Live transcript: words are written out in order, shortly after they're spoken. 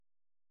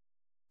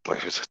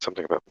Like you said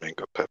something about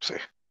mango Pepsi.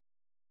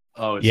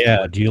 Oh, it's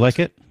Yeah, do you like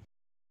delicious. it?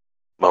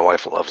 My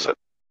wife loves it.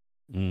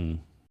 Mm.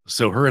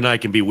 So her and I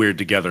can be weird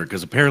together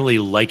because apparently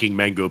liking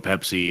mango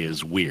Pepsi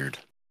is weird.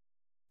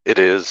 It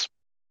is,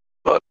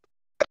 but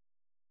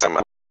I'm,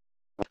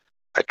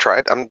 I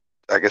tried.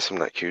 I guess I'm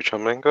not huge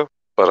on mango,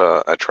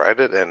 but I tried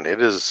it and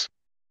it is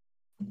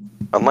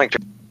unlike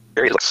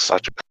cherry. It's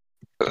such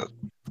a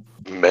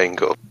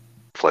mango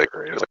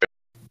flavor. It's like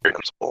very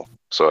noticeable.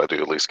 So I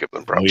do at least give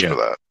them Oh props yeah. for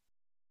that.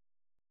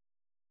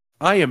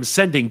 I am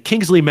sending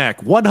Kingsley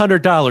Mac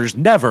 $100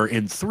 never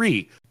in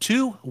three,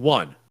 two,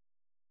 one.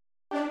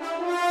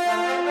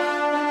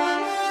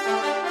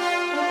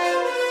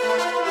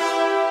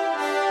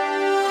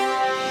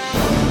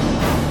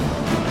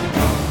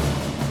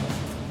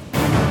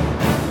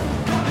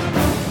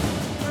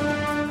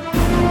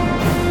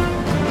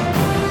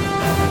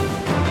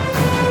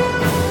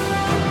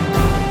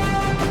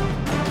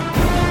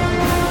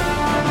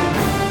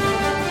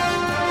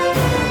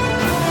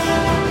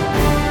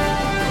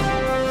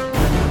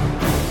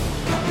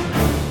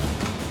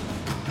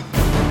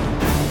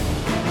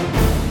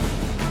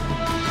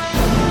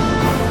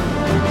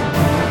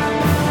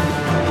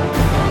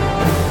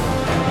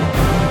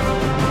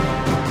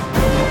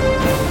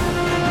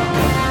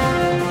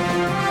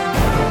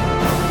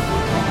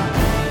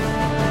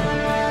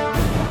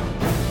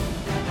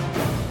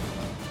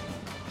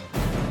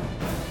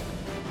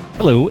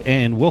 Hello,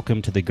 and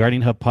welcome to the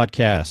Guardian Hub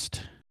podcast.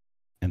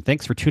 And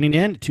thanks for tuning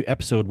in to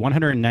episode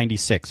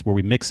 196, where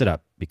we mix it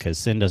up because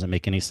sin doesn't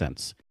make any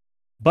sense.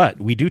 But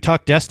we do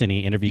talk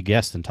Destiny, interview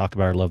guests, and talk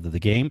about our love of the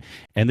game.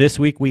 And this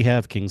week we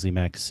have Kingsley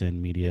Mac,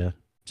 Sin Media.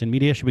 Sin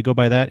Media, should we go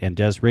by that? And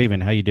Des Raven,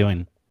 how you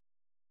doing?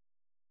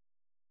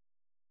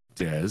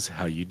 Des,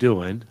 how you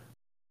doing?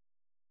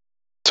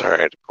 It's all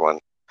right, everyone.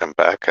 I'm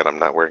back and I'm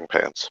not wearing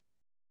pants.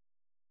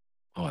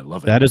 Oh, I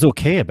love it. That is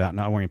okay about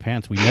not wearing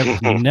pants. We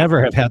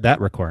never have had that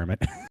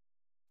requirement.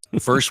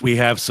 First, we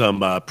have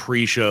some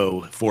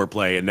pre-show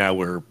foreplay, and now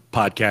we're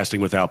podcasting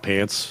without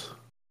pants.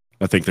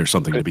 I think there's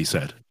something to be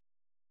said.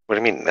 What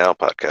do you mean now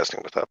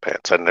podcasting without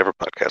pants? I never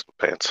podcast with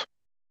pants.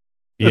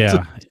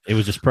 Yeah, it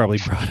was just probably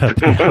brought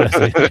up.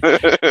 Honestly.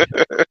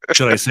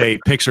 Should I say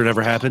picture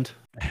never happened?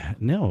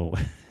 No,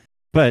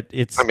 but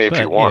it's. I mean, if you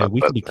yeah, want, we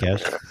but can be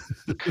cash.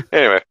 yeah.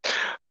 Anyway,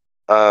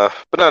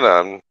 but no,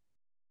 I'm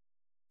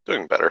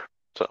doing better.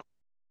 So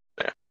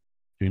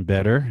Doing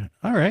better.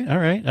 All right, all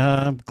right.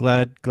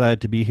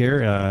 Glad to be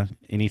here.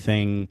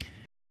 Anything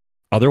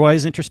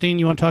otherwise interesting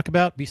you want to talk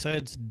about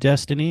besides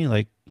Destiny,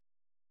 like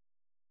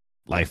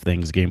life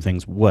things, game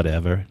things,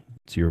 whatever?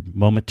 It's your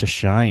moment to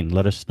shine.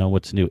 Let us know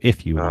what's new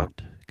if you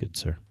want, good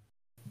sir.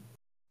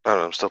 I don't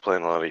know. I'm still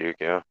playing a lot of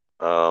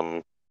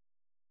Yu-Gi-Oh.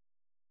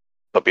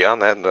 But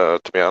beyond that,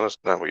 to be honest,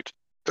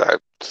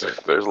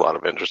 there's a lot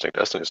of interesting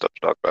Destiny stuff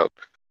to talk about.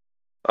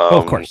 Oh,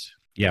 of course.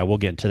 Yeah, we'll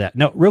get into that.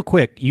 No, real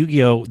quick,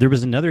 Yu-Gi-Oh! There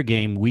was another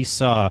game we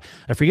saw.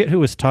 I forget who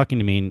was talking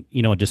to me.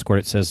 In Discord,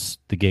 it says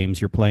the games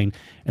you're playing,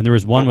 and there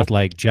was one with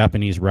like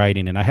Japanese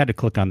writing, and I had to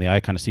click on the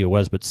icon to see what it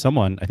was. But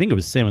someone, I think it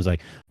was Sam, was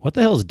like, "What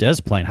the hell is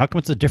Des playing? How come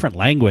it's a different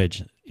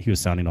language?" He was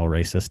sounding all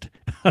racist.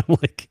 I'm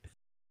like,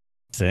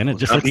 "Sam, it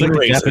just looks like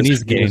a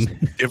Japanese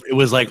game." It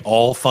was like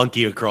all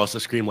funky across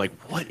the screen. Like,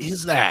 what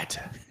is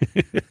that?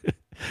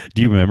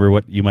 Do you remember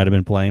what you might have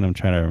been playing? I'm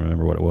trying to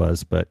remember what it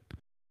was, but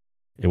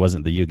it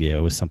wasn't the Yu-Gi-Oh!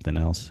 It was something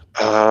else.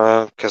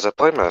 Because I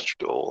play Master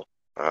Duel.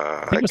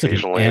 I think it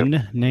was like an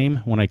N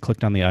name when I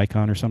clicked on the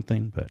icon or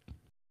something, but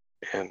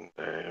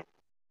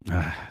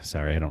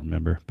sorry, I don't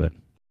remember. But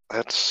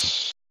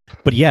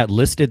yeah, it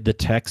listed the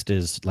text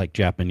as like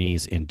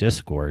Japanese in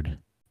Discord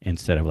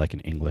instead of like in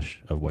English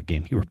of what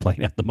game you were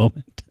playing at the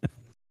moment.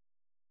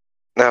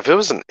 Now, if it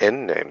was an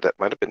N name, that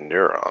might have been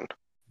Neuron.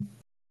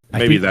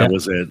 Maybe that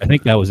was it. I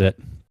think that was it.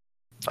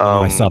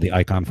 I saw the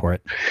icon for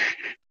it.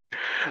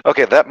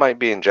 Okay, that might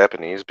be in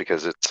Japanese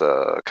because it's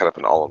kind of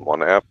an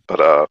all-in-one app,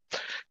 but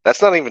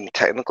that's not even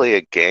technically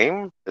a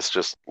game. It's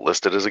just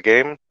listed as a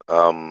game.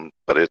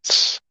 But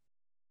it's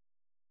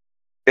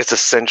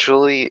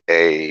essentially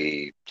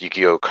a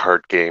Yu-Gi-Oh!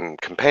 Card game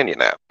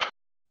companion app.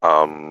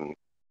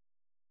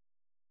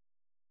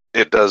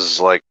 It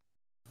does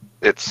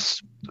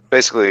it's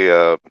basically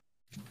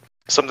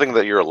something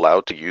that you're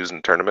allowed to use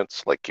in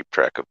tournaments, like keep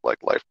track of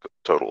like life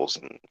totals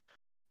and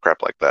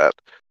crap like that.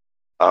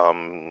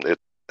 It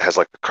has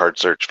like the card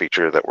search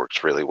feature that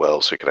works really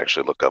well, so you can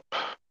actually look up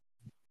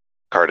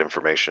card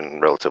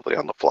information relatively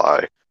on the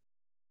fly.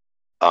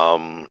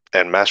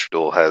 And Master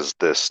Duel has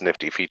this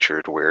nifty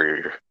feature to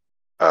where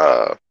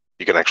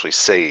you can actually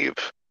save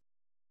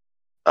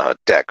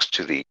decks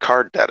to the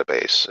card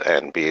database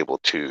and be able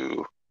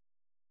to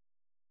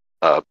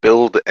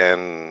build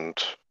and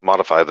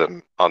modify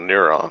them on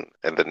Neuron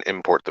and then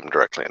import them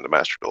directly into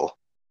Master Duel.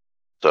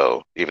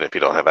 So even if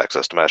you don't have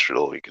access to Master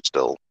Duel, you could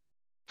still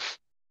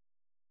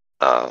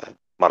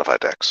modify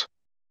decks,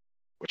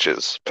 which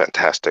is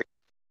fantastic.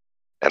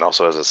 And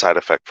also as a side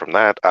effect from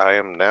that, I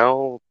am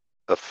now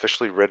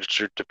officially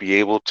registered to be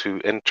able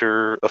to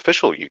enter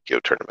official Yu-Gi-Oh!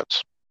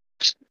 Tournaments.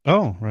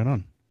 Oh, right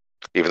on.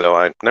 Even though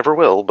I never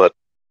will, but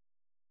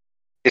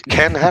It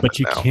can happen but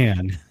you now.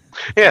 can.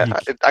 Yeah,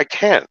 You I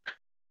can.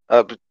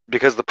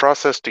 Because the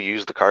process to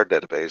use the card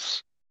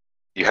database,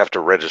 you have to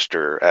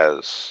register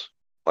as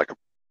like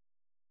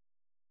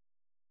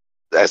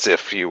as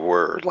if you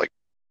were like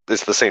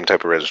it's the same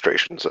type of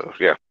registration. So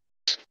yeah,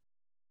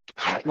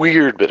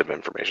 weird bit of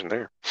information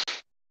there.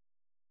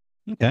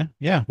 Okay.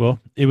 Yeah. Well,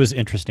 it was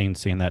interesting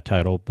seeing that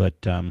title, but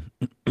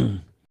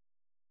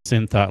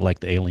Sin thought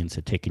like the aliens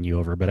had taken you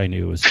over, but I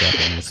knew it was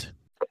Japanese.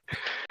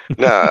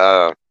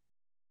 No,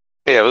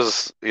 yeah, it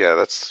was yeah,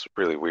 that's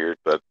really weird,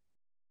 but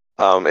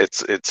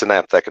it's an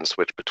app that can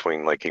switch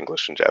between like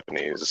English and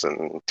Japanese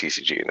and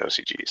TCG and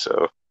OCG,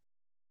 so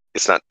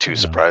it's not too Yeah.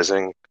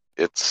 surprising.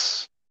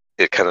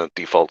 It kind of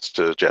defaults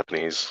to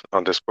Japanese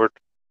on Discord.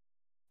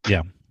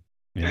 Yeah.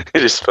 Yeah.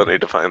 It is funny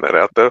to find that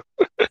out though.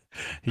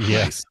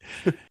 Yes.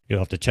 You'll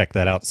have to check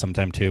that out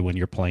sometime too when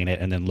you're playing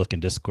it and then look in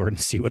Discord and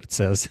see what it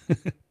says.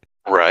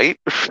 Right?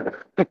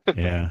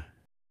 Yeah.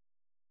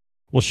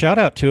 Well, shout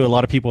out to a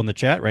lot of people in the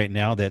chat right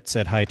now that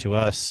said hi to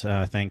us.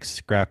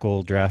 Thanks,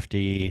 Grackle,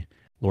 Drafty,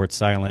 Lord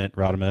Silent,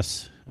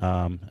 Rodimus.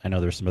 I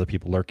know there's some other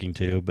people lurking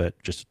too, but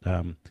just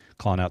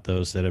calling out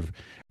those that have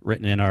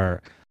written in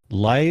our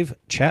live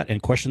chat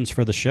and questions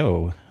for the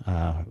show.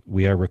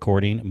 We are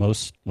recording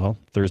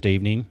Thursday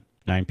evening,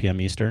 9 p.m.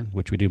 Eastern,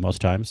 which we do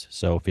most times.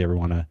 So if you ever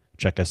want to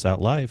check us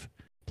out live,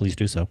 please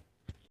do so.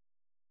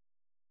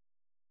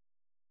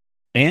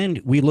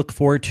 And we look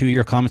forward to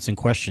your comments and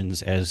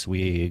questions as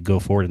we go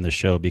forward in the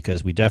show,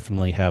 because we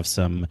definitely have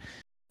some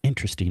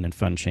interesting and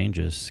fun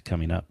changes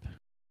coming up.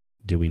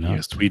 Do we not?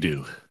 Yes, we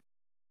do.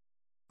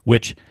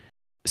 Which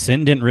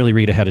Sin didn't really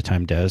read ahead of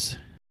time, Des.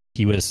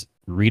 He was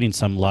reading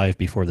some live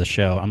before the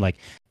show. I'm like,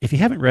 if you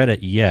haven't read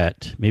it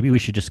yet, maybe we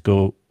should just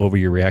go over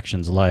your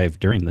reactions live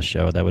during the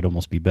show. That would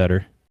almost be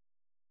better.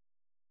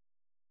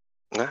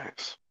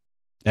 Nice.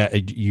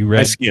 You read?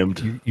 I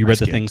skimmed. You read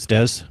the things,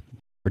 Des?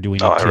 Or do we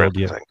need I read to?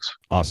 the things.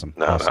 Awesome.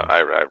 No, awesome. no,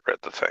 I read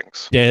the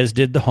things. Des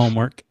did the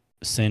homework.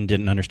 Sin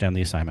didn't understand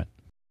the assignment.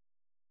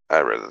 I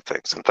read the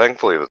things, and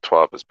thankfully the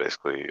TWAB is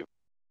basically.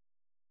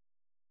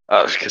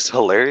 Because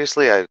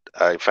hilariously, I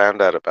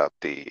found out about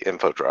the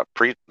info drop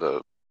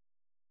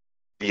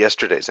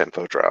yesterday's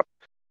info drop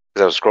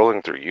because I was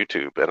scrolling through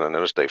YouTube and I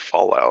noticed a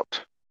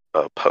Fallout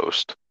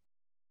post.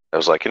 I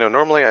was like,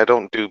 normally I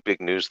don't do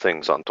big news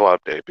things on TWAB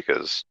Day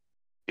because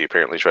he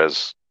apparently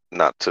tries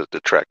not to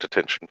detract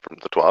attention from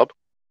the TWAB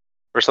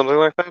or something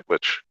like that,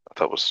 which I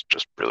thought was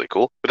just really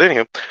cool. But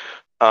anyway,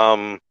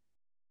 but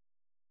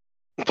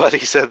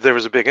he said there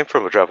was a big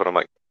info drop, and I'm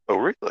like, oh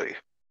really?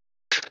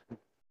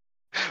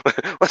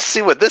 Let's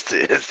see what this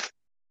is.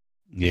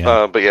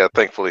 Yeah. But yeah,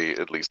 thankfully,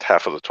 at least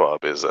half of the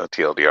TWAB is a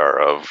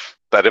TLDR of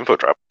that info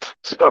drop.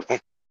 So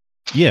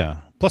yeah,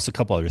 plus a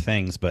couple other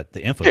things, but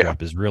the info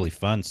drop is really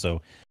fun.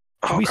 So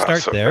should we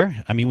start there?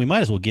 Good. I mean, we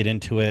might as well get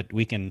into it.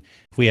 We can,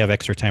 if we have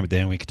extra time at the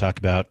end, we can talk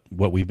about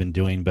what we've been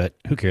doing. But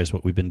who cares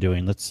what we've been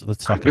doing? Let's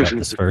talk about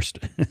this first.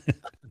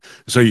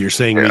 So you're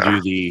saying we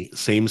do the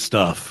same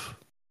stuff,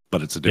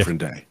 but it's a different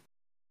day?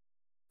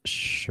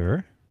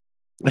 Sure.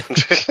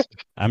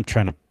 I'm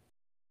trying to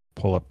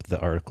pull up the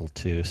article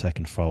too, so I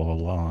can follow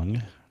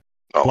along.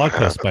 Blog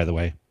post, by the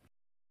way.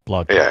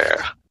 Blog post.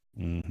 Yeah.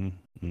 Mm-hmm.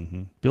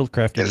 Mm-hmm.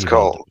 Buildcrafting. It's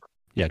called.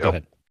 Yeah, go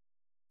ahead.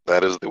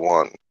 That is the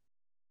one.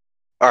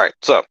 All right,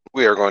 so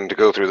we are going to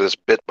go through this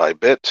bit by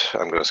bit.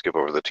 I'm going to skip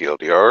over the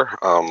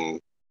TLDR,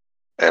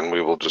 and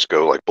we will just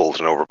go like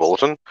bulletin over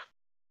bulletin.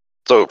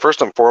 So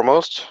first and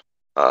foremost,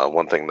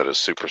 one thing that is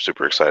super,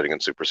 super exciting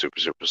and super, super,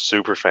 super,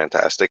 super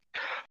fantastic,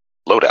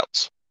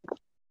 loadouts.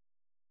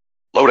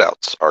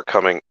 Loadouts are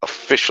coming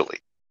officially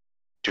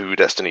to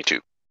Destiny 2.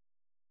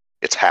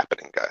 It's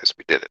happening, guys.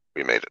 We did it.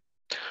 We made it.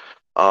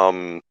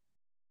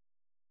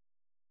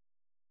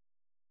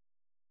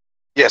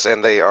 Yes,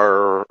 and they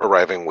are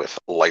arriving with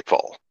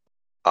Lightfall.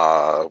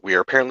 We are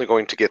apparently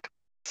going to get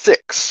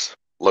 6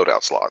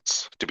 loadout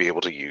slots to be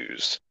able to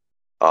use.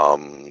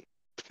 Did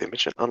they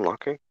mention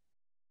unlocking?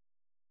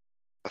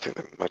 I think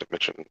they might have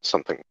mentioned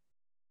something.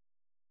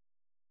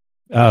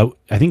 I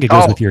think it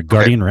goes with your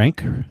Guardian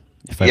rank.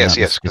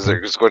 Yes, because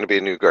there's going to be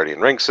a new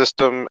Guardian rank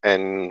system,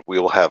 and we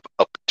will have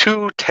up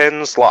to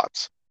 10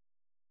 slots,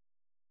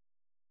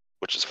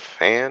 which is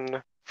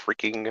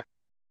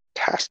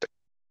fan-freaking-tastic.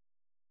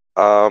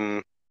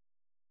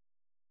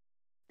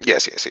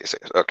 Yes.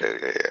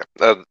 Okay,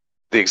 yeah.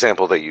 The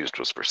example they used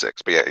was for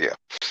 6, but yeah.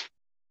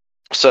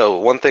 So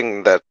one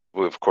thing that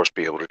we'll of course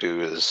be able to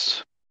do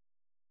is,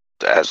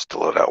 as the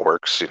loadout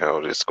works,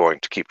 it's going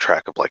to keep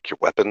track of like your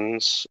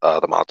weapons,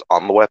 the mods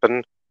on the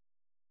weapon,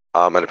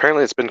 and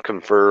apparently it's been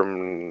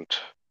confirmed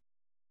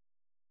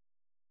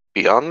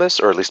beyond this,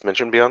 or at least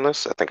mentioned beyond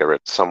this. I think I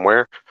read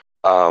somewhere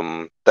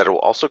that it will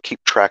also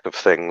keep track of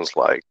things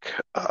like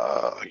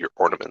your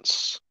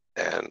ornaments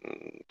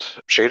and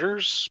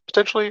shaders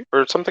potentially,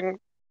 or something.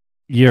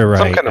 You're right.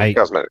 Some kind of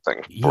cosmetic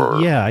thing.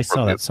 I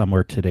saw that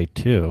somewhere today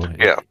too.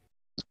 Yeah.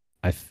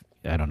 I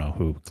don't know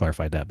who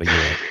clarified that, but you're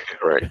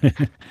right.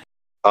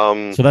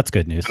 Right. So that's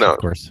good news, of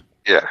course.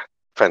 Yeah,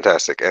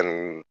 fantastic.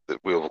 And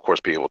we'll of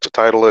course be able to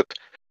title it.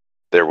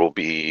 There will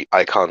be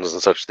icons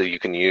and such that you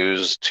can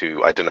use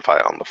to identify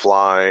on the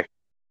fly.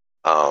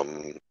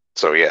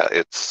 So yeah,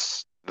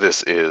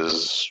 this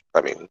is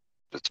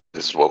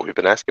what we've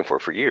been asking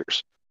for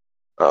years.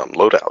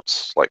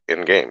 Loadouts like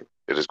in game,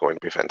 it is going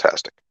to be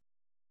fantastic.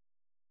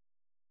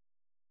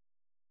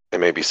 And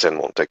maybe Sin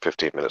won't take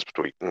 15 minutes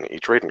between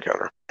each raid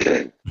encounter.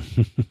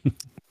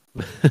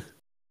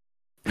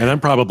 And I'm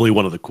probably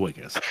one of the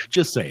quickest.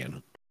 Just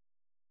saying.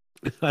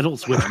 I don't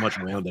switch much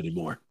around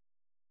anymore.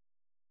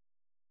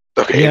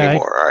 Okay,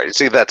 anymore. All right.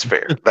 See, that's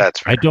fair. That's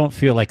fair. I don't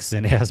feel like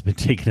Sin has been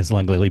taking as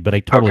long lately, but I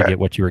totally get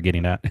what you were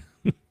getting at.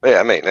 Yeah,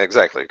 I mean,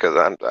 exactly,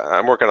 because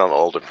I'm working on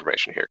old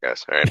information here,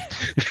 guys. All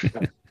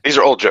right. These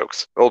are old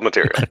jokes, old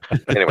material.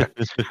 Anyway.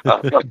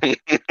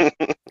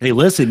 Hey,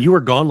 listen, you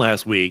were gone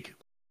last week,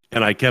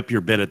 and I kept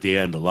your bit at the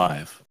end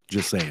alive.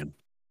 Just saying.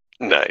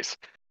 Nice.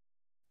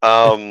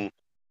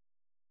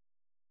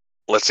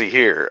 Let's see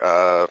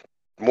here.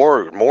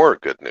 More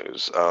good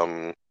news.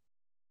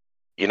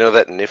 You know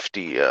that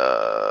nifty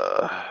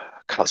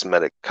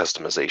cosmetic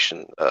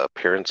customization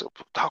appearance?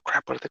 Oh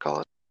crap! What do they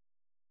call it?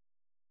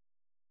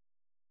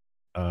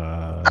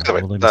 Well,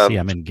 let me see.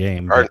 I'm in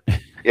game.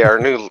 Our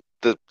new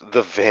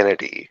the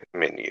vanity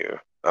menu,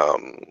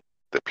 the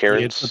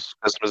appearance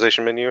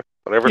customization menu,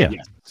 whatever. Yeah.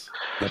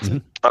 That's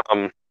it.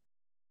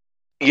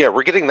 Yeah,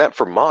 we're getting that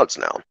for mods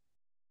now.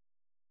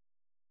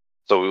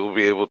 So we will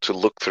be able to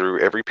look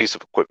through every piece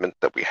of equipment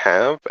that we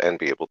have and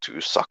be able to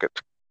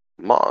socket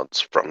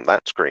mods from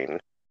that screen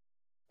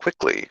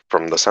quickly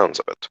from the sounds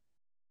of it.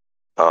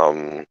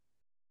 So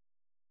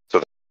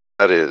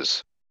that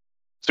is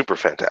super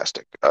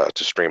fantastic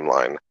to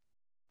streamline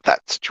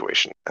that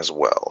situation as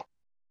well.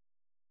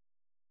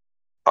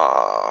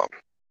 So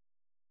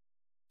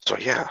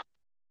yeah,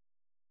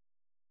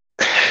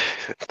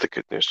 the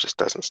good news just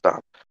doesn't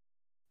stop.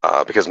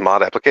 Because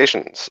mod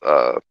applications,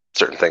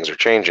 certain things are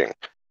changing.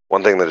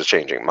 One thing that is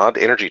changing, mod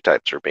energy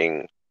types are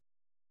being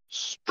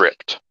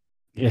stripped.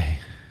 Yeah.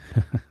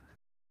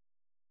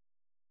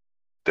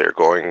 They're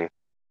going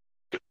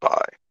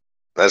goodbye.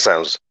 That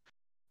sounds,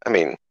 I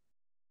mean,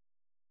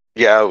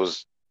 yeah,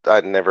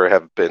 I'd never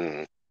have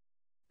been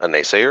a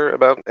naysayer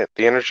about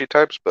the energy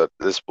types, but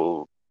this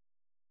will,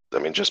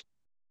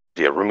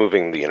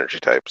 removing the energy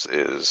types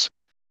this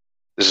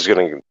is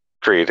going to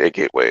create a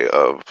gateway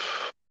of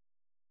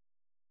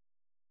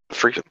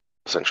freedom,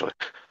 essentially.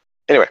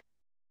 Anyway,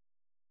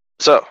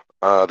 so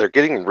they're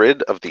getting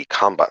rid of the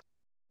combat.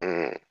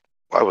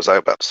 Why was I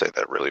about to say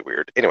that really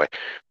weird? Anyway,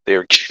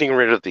 they're getting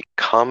rid of the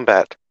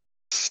combat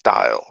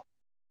style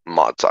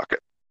mod socket.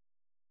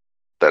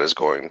 That is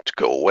going to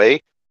go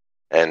away,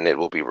 and it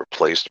will be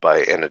replaced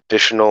by an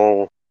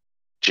additional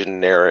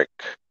generic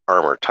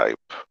armor type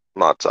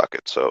mod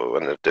socket. So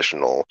an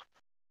additional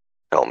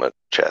helmet,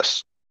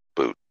 chest,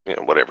 boot,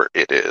 whatever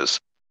it is.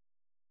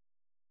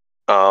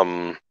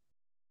 So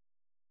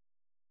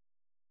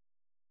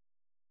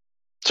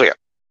yeah.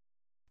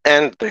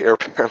 And they are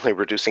apparently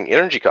reducing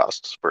energy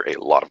costs for a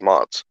lot of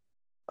mods.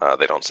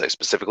 They don't say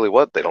specifically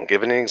what. They don't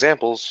give any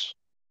examples.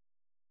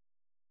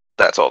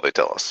 That's all they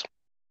tell us.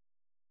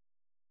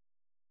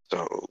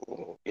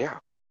 So, yeah.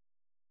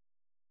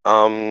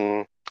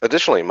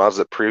 Additionally, mods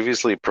that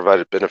previously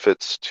provided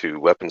benefits to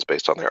weapons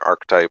based on their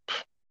archetype,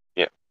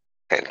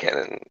 hand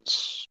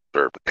cannons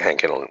or hand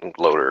cannon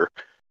loader,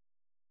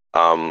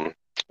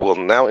 will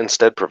now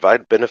instead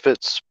provide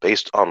benefits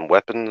based on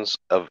weapons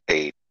of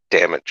a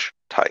damage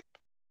type.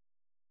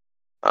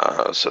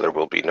 So there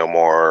will be no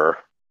more,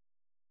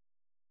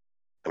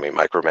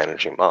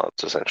 micromanaging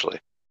mods, essentially.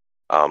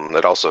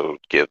 That also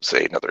gives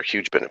another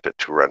huge benefit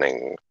to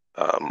running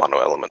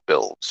mono-element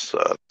builds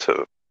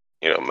to,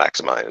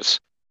 maximize,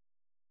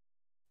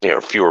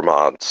 fewer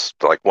mods.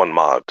 Like one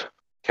mod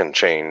can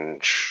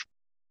change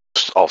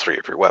all three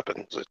of your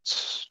weapons.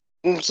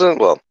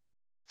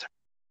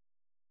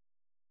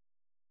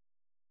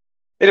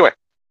 Anyway.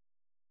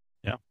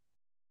 Yeah.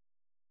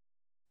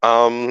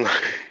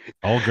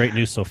 All great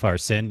news so far.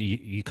 Sin,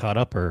 you caught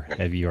up, or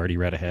have you already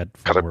read ahead?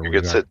 Caught up, you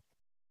get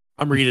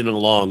I'm reading it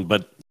along,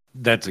 but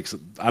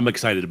I'm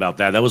excited about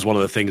that. That was one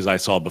of the things I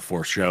saw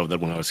before show. That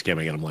when I was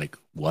skimming it, I'm like,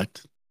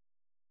 what?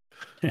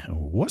 Yeah,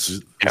 what?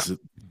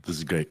 This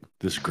is great.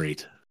 This is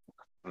great.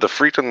 The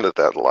freedom that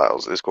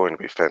allows is going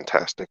to be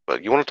fantastic.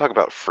 But you want to talk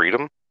about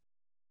freedom?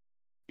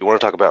 You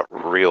want to talk about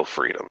real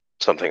freedom?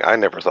 Something I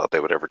never thought they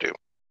would ever do.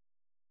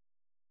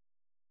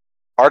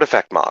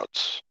 Artifact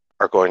mods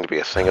are going to be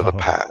a thing of the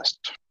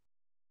past.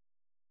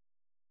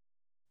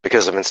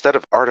 Because instead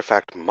of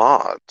artifact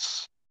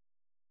mods,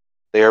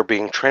 they are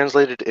being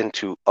translated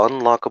into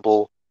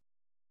unlockable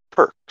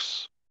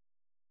perks.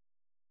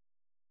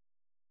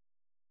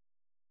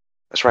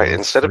 That's right.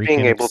 Instead of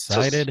being able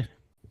to,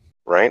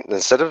 right?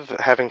 Instead of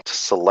having to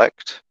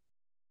select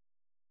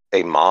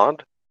a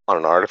mod on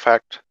an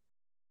artifact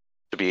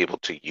to be able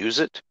to use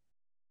it,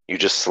 you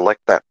just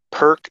select that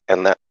perk,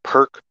 and that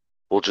perk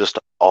will just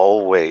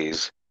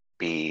always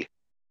be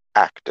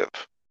active.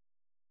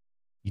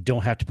 You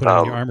don't have to put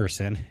on your armor,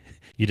 Sin.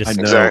 You just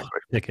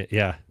pick it.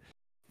 Yeah.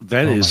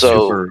 That is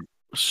super,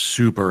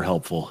 super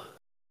helpful.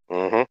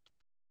 Mm-hmm.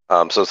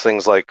 So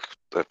things like,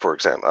 for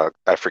example,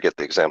 I forget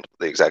the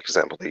exact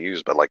example they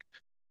use, but like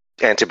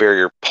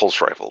anti-barrier pulse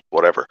rifle,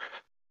 whatever.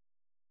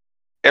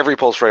 Every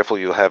pulse rifle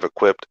you have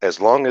equipped, as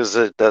long as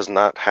it does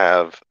not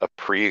have a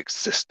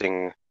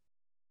pre-existing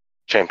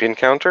champion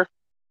counter,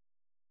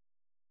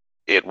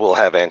 it will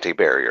have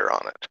anti-barrier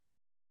on it.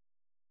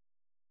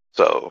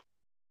 So,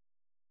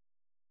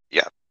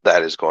 yeah,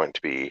 that is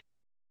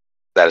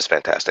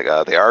fantastic.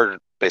 They are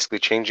basically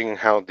changing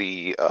how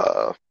the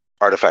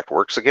artifact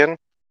works again.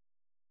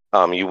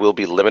 You will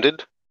be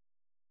limited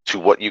to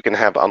what you can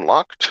have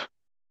unlocked.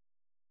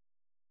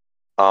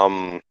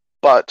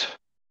 But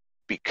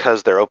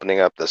because they're opening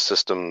up the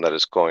system that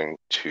is going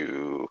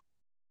to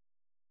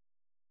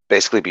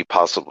basically be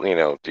possible,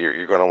 you're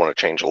going to want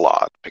to change a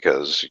lot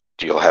because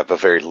you'll have a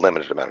very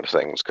limited amount of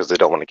things because they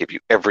don't want to give you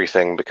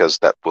everything because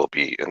that will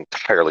be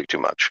entirely too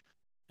much.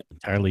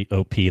 Entirely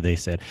OP, they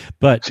said.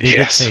 But they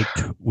did say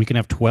we can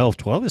have 12.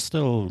 12 is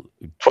still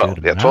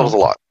 12. Yeah, 12 is a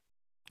lot.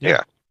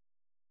 Yeah.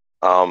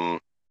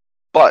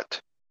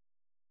 But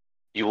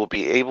you will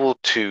be able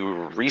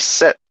to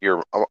reset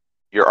your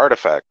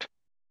artifact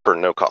for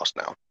no cost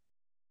now.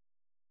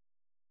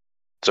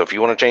 So if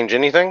you want to change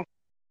anything,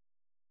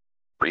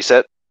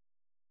 reset,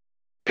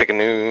 pick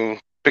a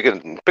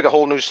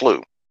whole new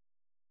slew.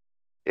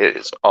 It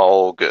is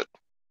all good.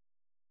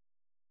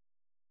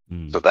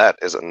 So that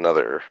is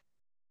another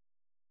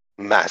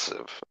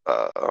massive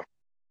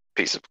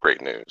piece of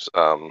great news.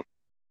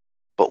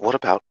 But what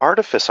about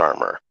Artifice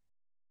Armor?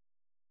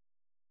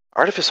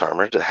 Artifice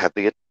Armor to have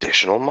the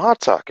additional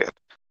mod socket.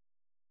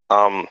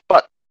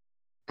 But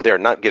they're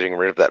not getting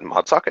rid of that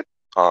mod socket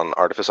on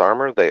Artifice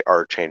Armor. They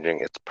are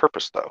changing its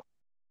purpose, though.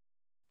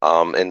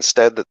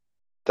 Instead,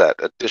 that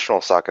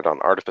additional socket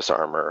on Artifice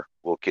Armor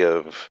will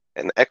give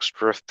an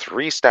extra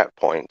 3 stat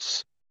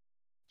points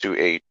to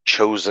a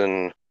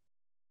chosen...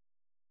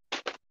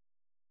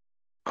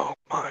 Oh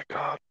my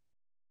god.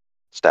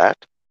 Stat?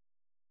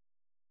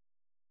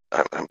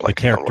 I'm blanking the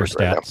character on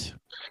stats.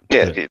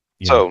 Right now. Yeah,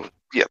 so,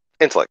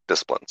 intellect,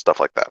 discipline, stuff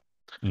like that.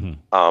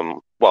 Mm-hmm.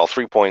 While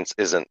 3 points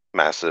isn't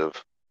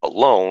massive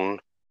alone,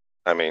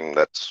 I mean,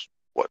 that's,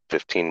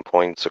 15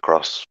 points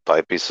across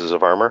 5 pieces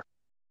of armor?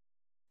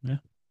 Yeah.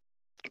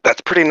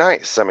 That's pretty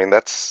nice. I mean,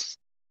 that's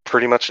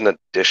pretty much an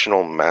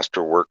additional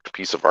masterworked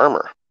piece of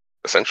armor,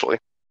 essentially.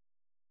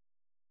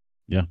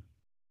 Yeah.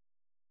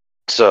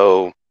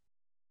 So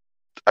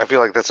I feel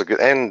like that's a good,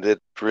 and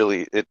it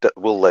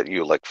will let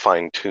you like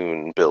fine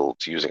tune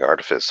builds using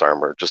Artifice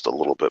Armor just a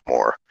little bit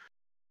more.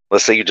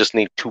 Let's say you just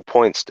need 2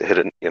 points to hit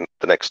in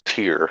the next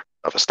tier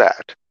of a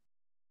stat.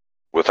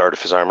 With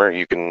Artifice Armor,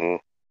 you can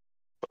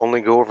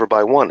only go over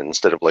by 1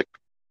 instead of like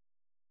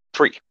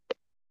 3.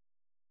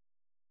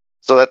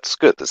 So that's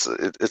good. It's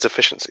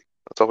efficiency.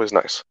 That's always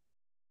nice.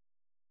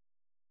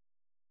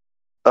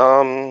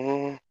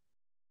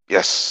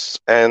 Yes,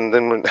 and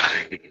then when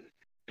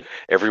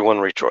everyone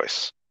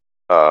rejoice.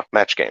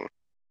 Match game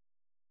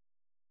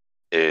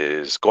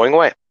is going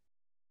away.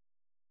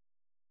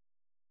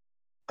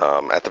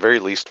 At the very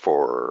least,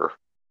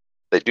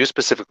 they do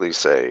specifically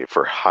say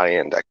for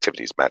high-end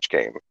activities, match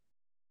game.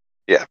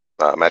 Yeah,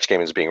 match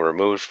game is being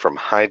removed from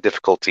high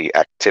difficulty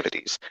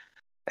activities,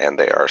 and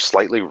they are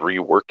slightly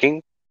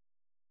reworking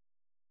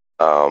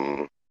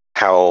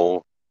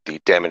how the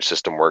damage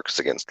system works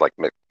against like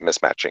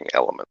mismatching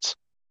elements.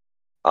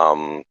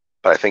 But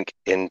I think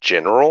in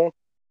general,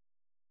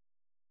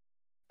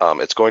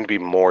 it's going to be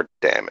more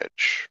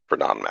damage for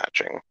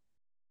non-matching.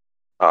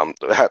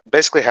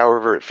 Basically,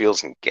 however it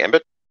feels in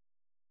Gambit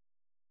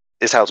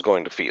is how it's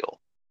going to feel.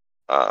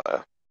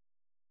 I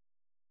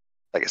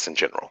guess in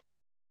general.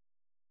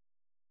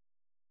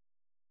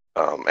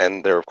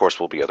 And there, of course,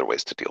 will be other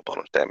ways to deal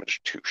bonus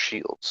damage to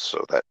shields.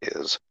 So that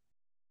is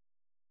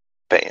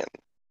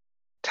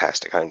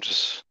fantastic. I'm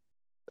just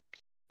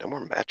no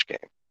more match game.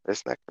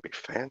 Isn't that gonna be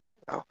fan?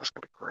 Oh, that's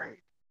gonna be great.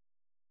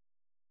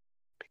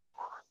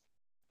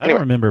 I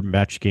don't remember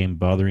match game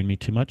bothering me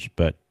too much,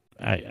 but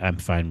I'm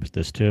fine with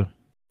this too.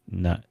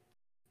 It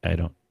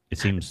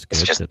seems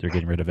good that they're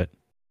getting rid of it.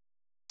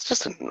 It's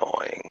just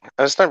annoying.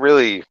 It's not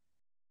really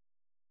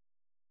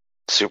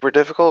super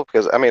difficult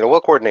because I mean a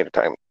well-coordinated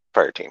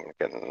fire team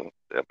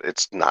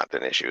it's not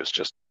an issue. It's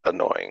just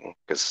annoying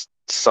because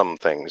some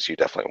things you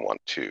definitely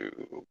want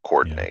to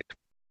coordinate.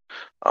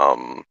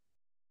 Yeah.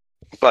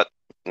 But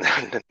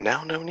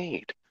now no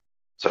need.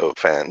 So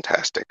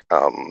fantastic.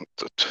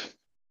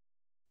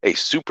 A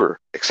super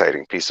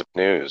exciting piece of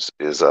news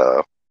is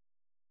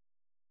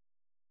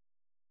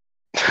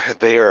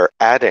they are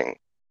adding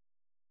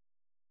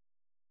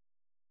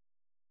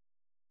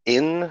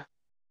in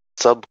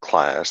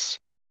subclass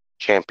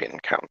champion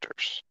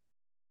counters.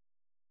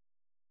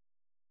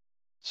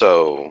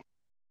 So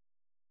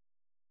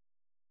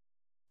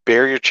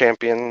barrier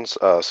champions,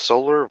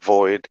 Solar,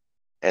 Void,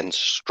 and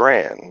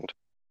Strand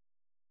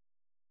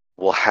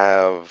will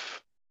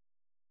have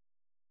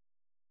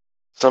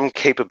some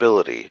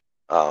capability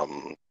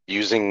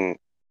using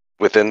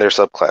within their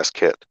subclass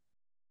kit.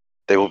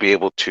 They will be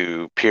able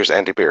to pierce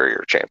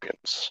anti-barrier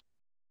champions.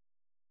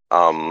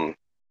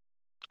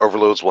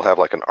 Overloads will have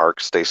like an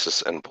arc,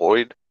 stasis, and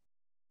void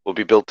will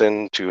be built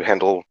in to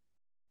handle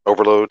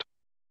overload.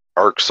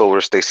 Arc,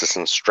 solar, stasis,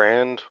 and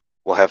strand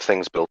will have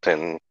things built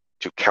in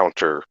to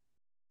counter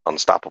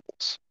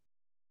unstoppables.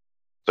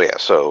 So yeah,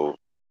 so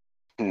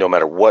no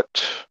matter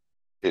what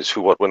is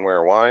who, what, when,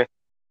 where, why.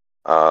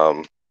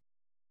 Some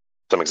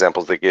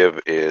examples they give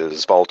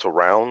is volatile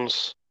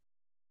rounds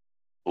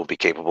will be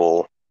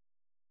capable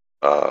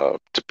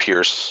to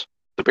pierce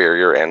the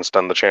barrier and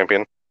stun the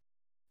champion.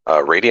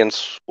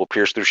 Radiance will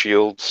pierce through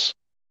shields,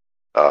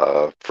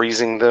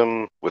 freezing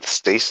them with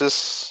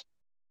stasis,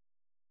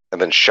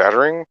 and then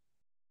shattering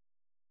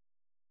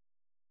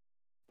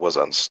was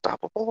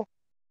unstoppable.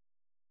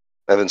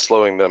 And then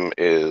slowing them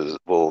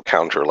will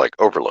counter like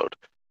overload.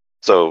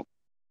 So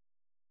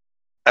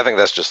I think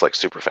that's just like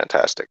super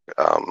fantastic.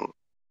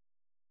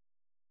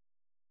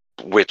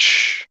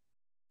 Which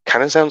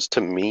kind of sounds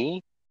to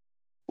me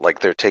like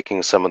they're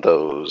taking some of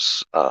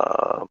those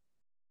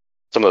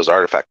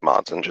artifact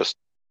mods and just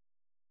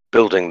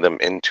building them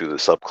into the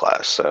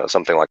subclass.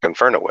 Something like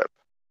Inferno Whip,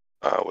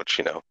 which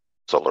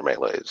solar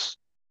melees,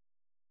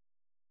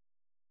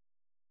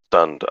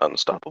 stunned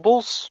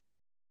unstoppables.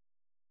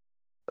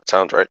 That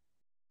sounds right.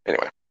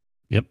 Anyway.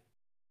 Yep.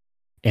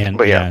 And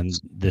but yeah, and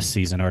this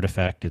season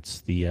artifact,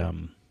 it's the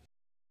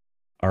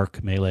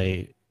arc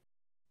melee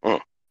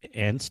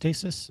and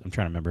stasis. I'm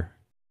trying to remember,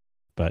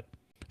 but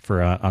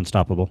for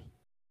unstoppable.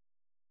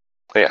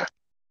 Yeah.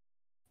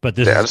 But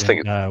this is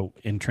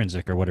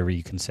intrinsic or whatever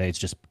you can say. It's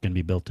just going to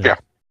be built in.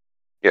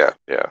 Yeah.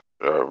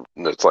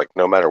 It's like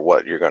no matter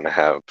what, you're going to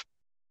have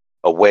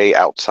a way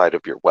outside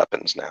of your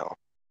weapons now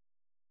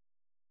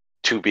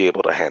to be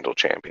able to handle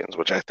champions,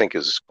 which I think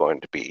is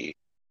going to be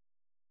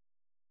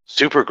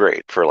super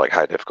great for like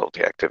high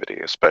difficulty activity,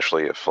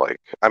 especially if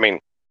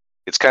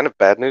it's kind of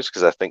bad news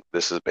because I think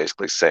this is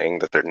basically saying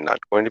that they're not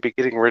going to be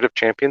getting rid of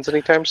champions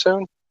anytime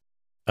soon.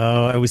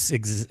 Oh, I was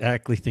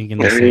exactly thinking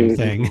the same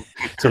thing.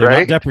 So they're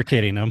not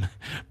deprecating them,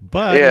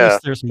 but at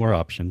least there's more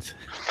options.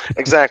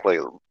 Exactly.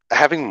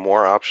 Having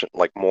more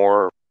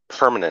more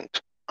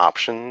permanent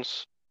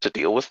options to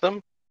deal with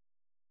them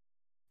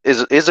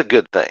is a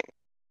good thing.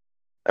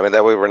 I mean,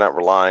 that way we're not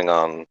relying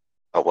on,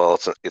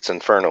 it's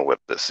Inferno Whip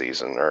this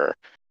season, or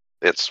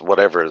it's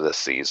whatever this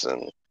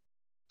season.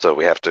 So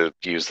we have to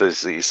use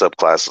these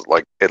subclasses.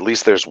 Like, at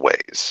least there's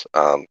ways.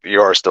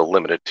 You are still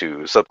limited to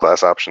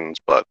subclass options,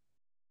 but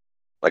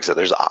like I said,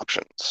 there's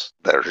options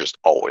that are just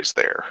always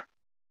there.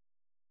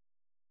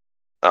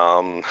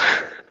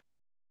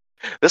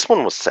 This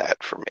one was sad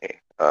for me.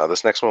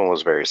 This next one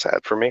was very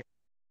sad for me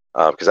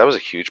because I was a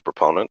huge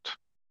proponent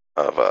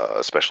of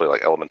especially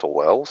like Elemental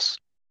Wells.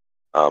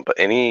 But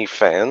any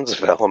fans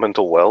of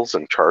Elemental Wells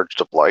and Charged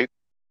of Light,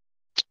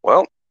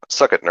 well,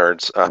 suck it,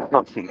 nerds.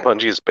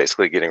 Bungie is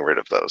basically getting rid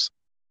of those.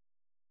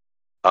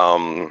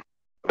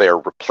 They are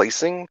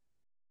replacing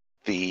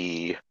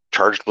the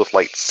Charged with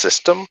Light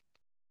system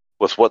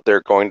with what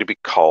they're going to be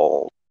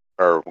calling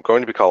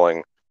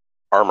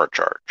Armor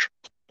Charge.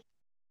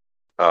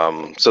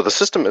 So the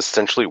system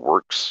essentially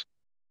works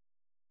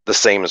the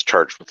same as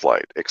Charged with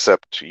Light,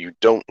 except you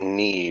don't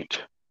need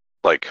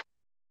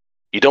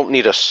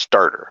a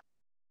starter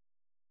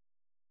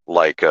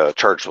like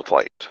Charged with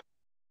Light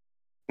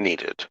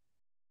needed,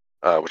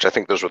 which I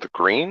think those were the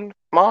green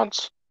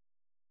mods.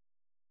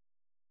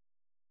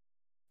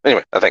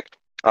 Anyway, I think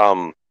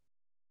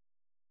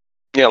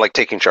like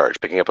taking charge,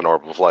 picking up an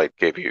orb of light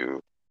gave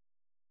you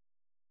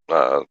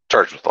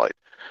Charged with Light.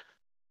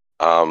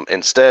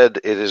 Instead,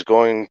 it is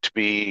going to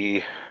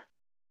be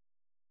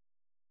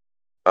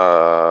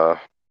how?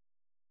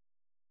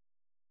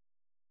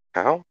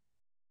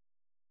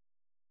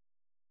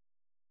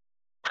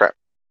 Crap.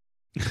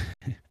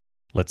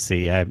 Let's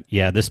see.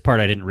 This part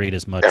I didn't read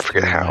as much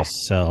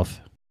myself.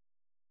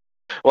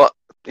 Well,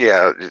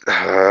 yeah,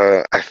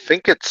 I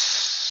think it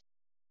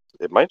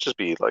might just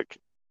be like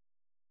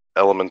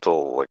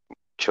elemental like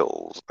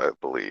kills, I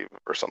believe,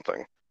 or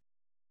something.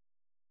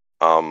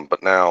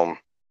 But now,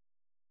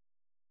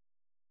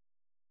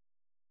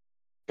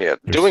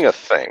 doing a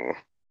thing.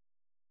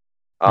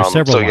 There's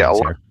several lines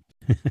here.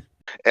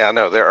 Yeah,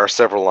 no, there are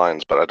several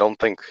lines, but I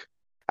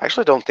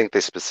actually don't think they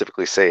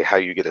specifically say how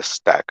you get a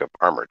stack of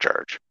armor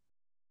charge.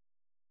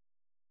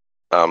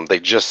 They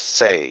just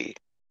say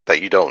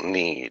that you don't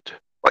need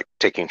like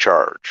taking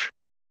charge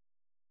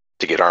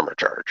to get armor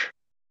charge.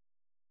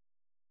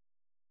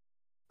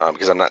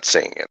 Because I'm not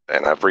seeing it,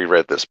 and I've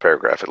reread this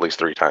paragraph at least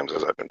 3 times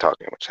as I've been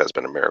talking, which has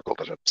been a miracle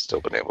that I've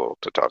still been able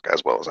to talk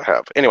as well as I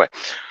have. Anyway,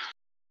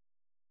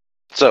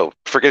 so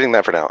forgetting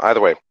that for now. Either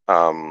way,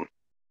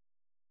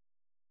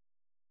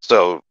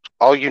 so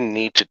all you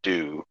need to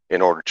do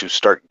in order to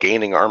start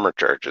gaining armor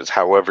charges,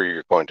 however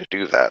you're going to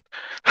do that,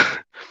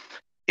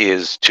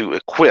 is to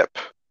equip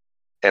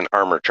an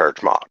armor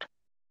charge mod.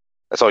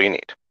 That's all you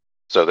need.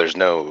 So there's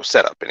no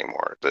setup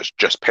anymore. There's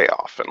just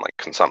payoff and like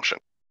consumption,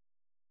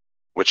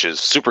 which is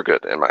super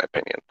good in my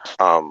opinion.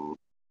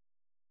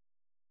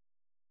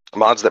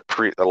 Mods that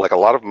a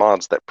lot of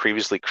mods that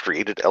previously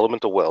created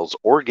elemental wells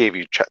or gave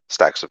you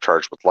stacks of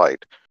Charged with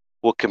Light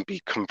can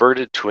be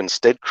converted to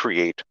instead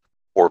create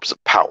orbs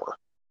of power.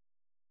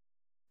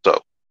 So,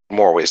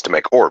 more ways to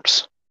make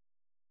orbs,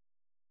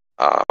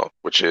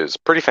 which is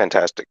pretty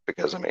fantastic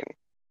because, I mean,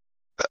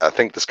 I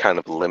think this kind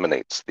of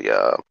eliminates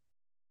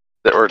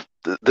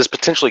this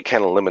potentially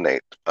can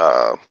eliminate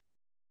the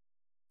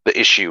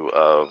issue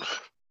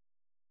of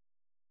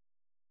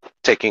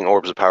taking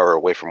orbs of power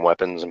away from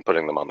weapons and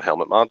putting them on the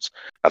helmet mods.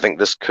 I think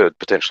this could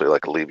potentially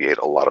like alleviate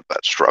a lot of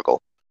that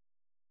struggle.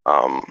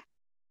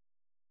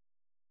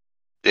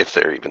 If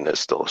there even is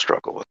still a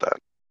struggle with that.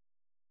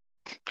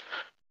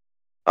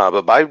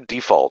 But by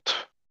default,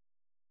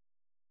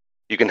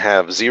 you can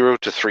have 0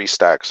 to 3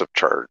 stacks of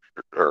charge,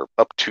 or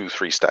up to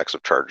 3 stacks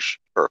of charge,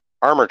 or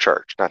armor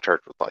charge, not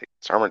charge with light.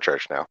 It's armor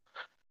charge now.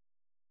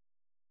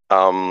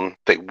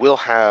 They will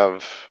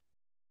have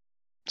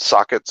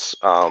sockets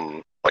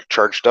like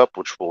charged up,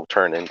 which will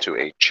turn into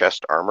a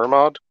chest armor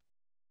mod.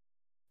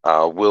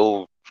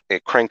 Will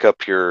crank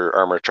up your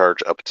armor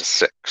charge up to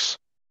 6.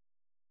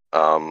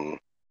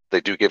 They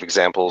do give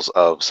examples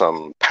of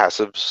some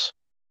passives,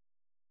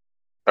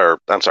 or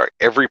I'm sorry,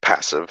 every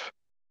passive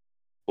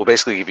will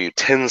basically give you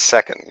 10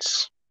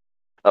 seconds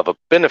of a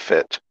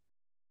benefit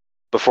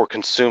before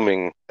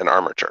consuming an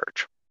armor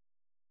charge.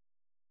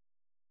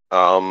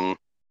 And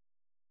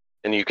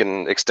you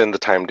can extend the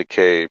time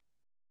decay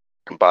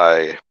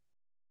by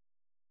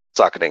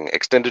socketing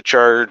extended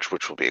charge,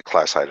 which will be a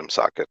class item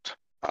socket.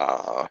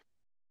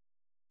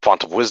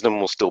 Font of Wisdom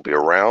will still be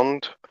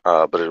around,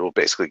 but it will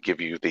basically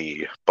give you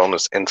the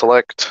bonus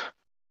intellect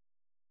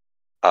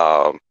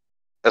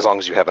as long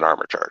as you have an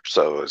armor charge.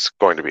 So it's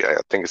going to be, I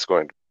think it's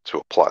going to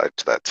apply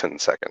to that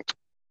 10-second.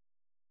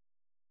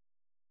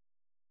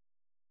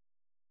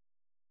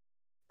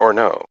 Or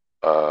no.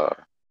 Either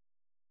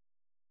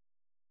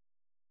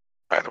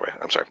way,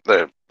 I'm sorry.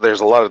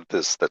 There's a lot of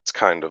this that's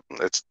kind of,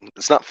 it's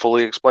not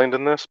fully explained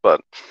in this,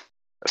 but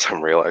as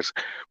I'm realizing,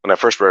 when I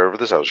first read over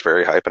this, I was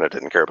very hype and I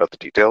didn't care about the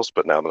details,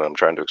 but now that I'm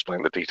trying to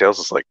explain the details,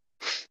 it's like,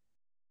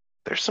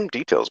 there's some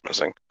details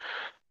missing.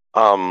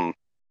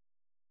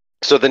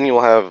 So then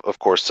you'll have, of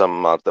course,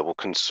 some mods that will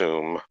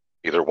consume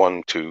either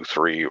 1, 2,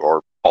 3,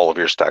 or all of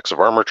your stacks of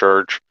armor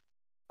charge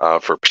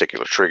for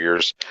particular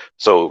triggers.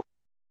 So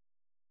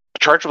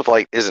Charge with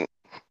Light isn't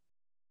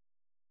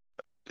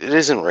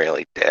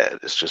really dead.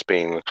 It's just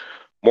being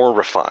more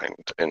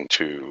refined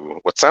into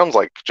what sounds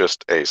like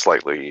just a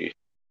slightly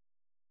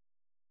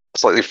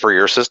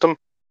freer system.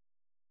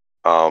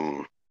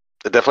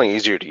 Definitely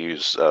easier to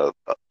use, a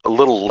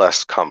little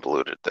less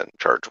convoluted than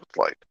Charge with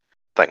Light,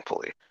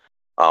 thankfully.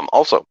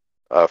 Also,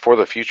 for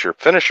the future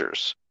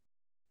finishers,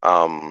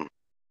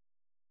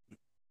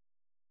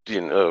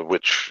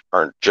 which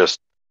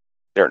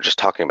they aren't just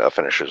talking about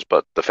finishers,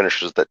 but the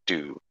finishers that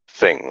do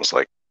things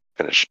like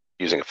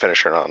using a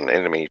finisher on an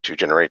enemy to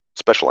generate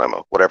special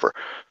ammo, whatever,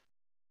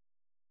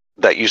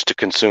 that used to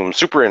consume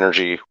super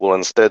energy will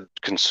instead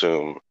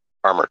consume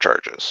armor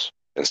charges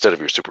instead of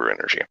your super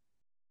energy.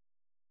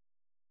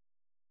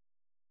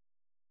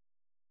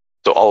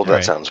 So all of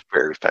that sounds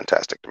very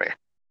fantastic to me.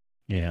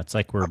 Yeah, it's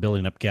like we're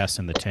building up gas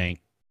in the tank,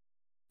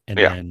 and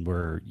then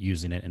we're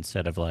using it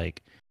instead of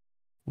like,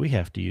 we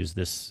have to use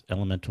this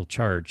elemental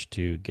charge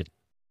to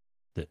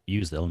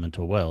use the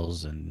elemental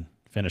wells, and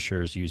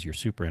finishers use your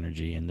super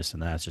energy, and this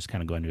and that. It's just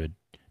kind of going to a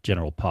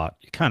general pot.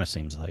 It kind of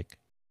seems like.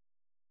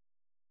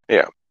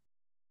 Yeah.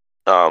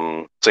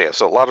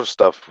 So a lot of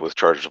stuff with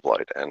Charge of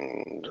Light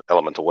and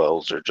elemental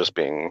wells are just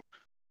being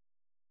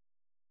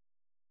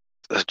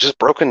just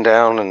broken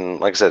down, and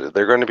like I said,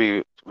 they're going to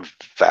be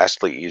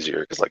vastly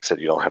easier because, like I said,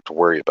 you don't have to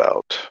worry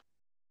about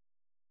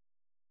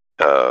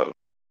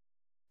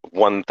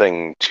one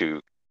thing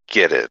to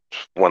get it,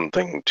 one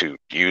thing to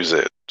use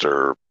it,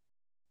 or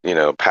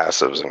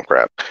passives and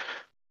crap.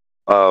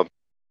 The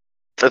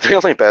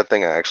only bad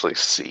thing I actually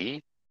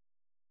see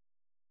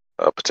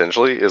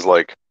potentially is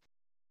like,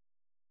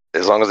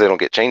 as long as they don't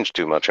get changed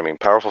too much. I mean,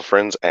 Powerful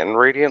Friends and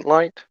Radiant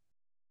Light,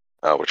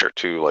 which are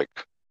two like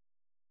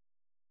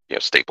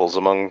staples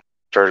among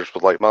Charged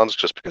with Light mods,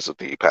 just because of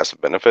the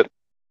passive benefit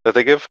that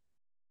they give.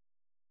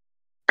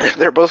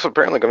 They're both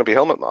apparently going to be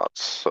helmet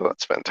mods, so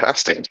that's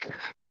fantastic.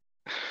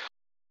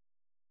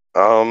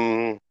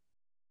 So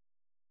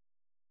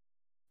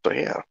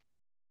yeah,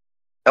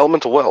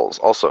 Elemental Wells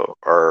also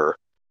are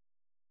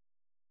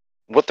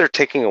what they're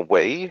taking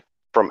away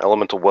from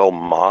Elemental Well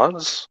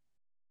mods.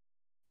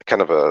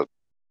 Kind of a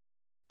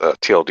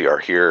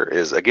TLDR here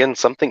is, again,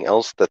 something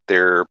else that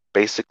they're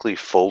basically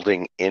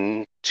folding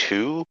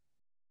into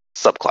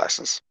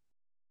subclasses.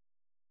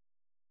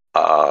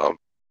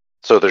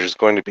 So there's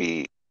going to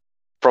be,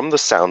 from the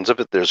sounds of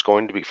it, there's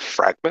going to be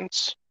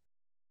fragments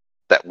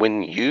that,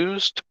 when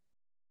used,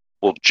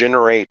 will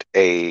generate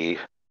a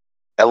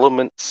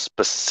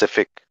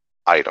element-specific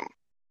item.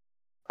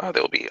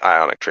 There will be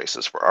ionic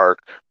traces for arc,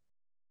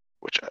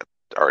 which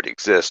already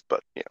exist,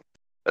 but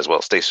as well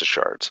as stasis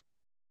shards.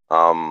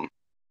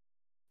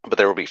 But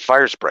there will be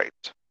fire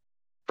sprite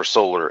for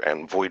solar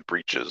and void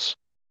breaches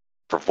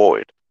for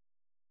void.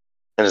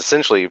 And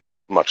essentially,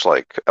 much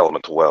like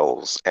elemental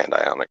wells and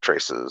ionic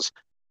traces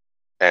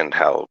and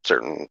how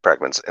certain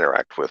fragments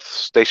interact with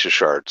stasis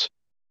shards,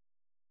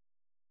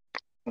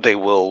 they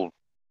will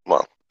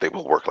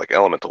work like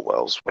elemental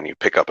wells. When you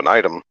pick up an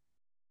item,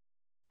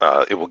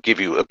 it will give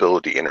you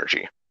ability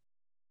energy,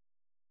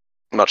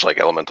 much like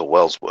elemental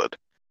wells would.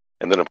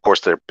 And then, of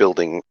course, they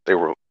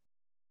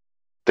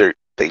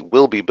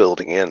will be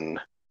building in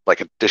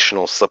like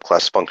additional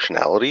subclass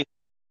functionality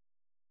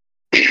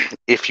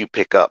if you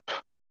pick up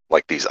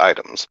like these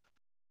items,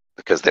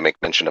 because they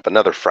make mention of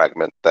another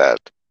fragment that,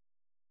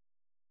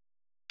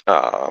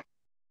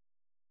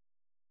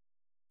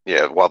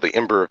 while the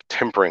Ember of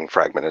Tempering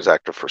fragment is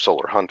active for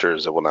solar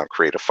hunters, it will now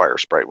create a fire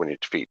sprite when you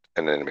defeat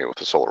an enemy with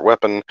a solar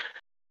weapon.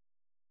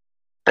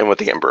 And with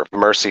the Ember of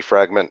Mercy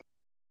fragment,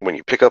 when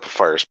you pick up a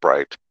fire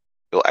sprite,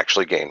 you'll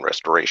actually gain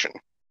restoration.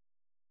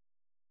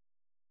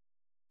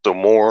 So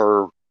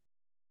more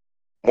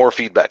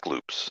feedback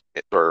loops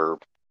are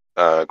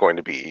going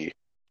to be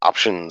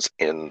options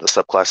in the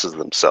subclasses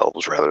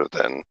themselves rather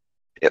than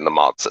in the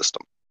mod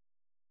system.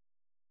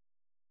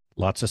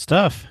 Lots of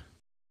stuff.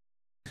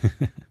 All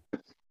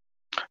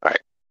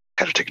right,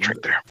 had to take a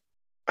drink there.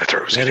 My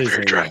throat was getting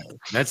very dry.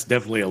 That's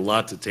definitely a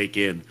lot to take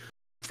in,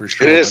 for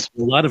sure. It is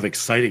a lot of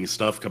exciting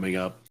stuff coming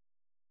up.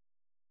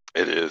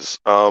 It is.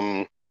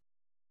 Oh,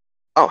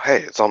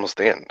 hey, it's almost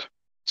the end.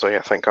 So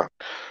yeah, thank God.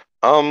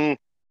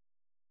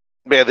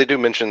 Yeah, they do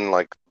mention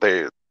like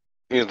their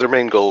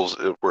main goals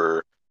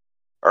are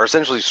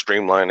essentially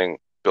streamlining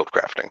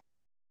buildcrafting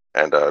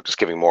and just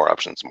giving more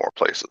options in more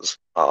places.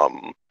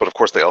 But of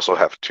course, they also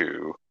have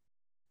to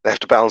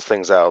balance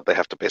things out. They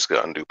have to basically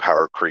undo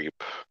power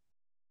creep,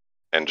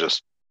 and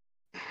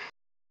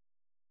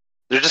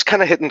they're just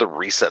kind of hitting the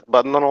reset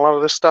button on a lot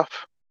of this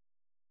stuff.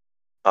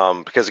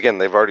 Because again,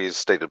 they've already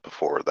stated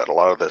before that a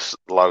lot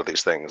of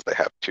these things they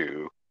have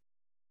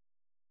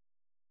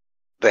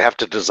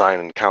to design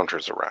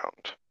encounters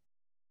around.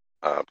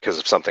 Because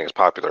if something is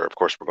popular, of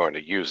course, we're going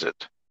to use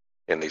it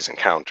in these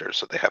encounters,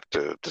 so they have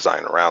to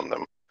design around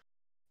them.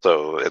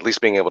 So at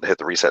least being able to hit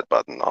the reset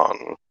button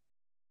on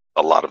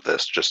a lot of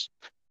this just,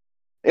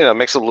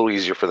 makes it a little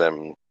easier for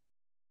them.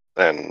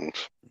 And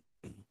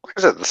like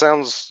I said, it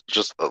sounds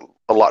just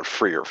a lot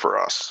freer for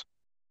us.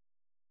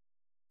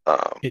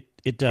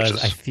 It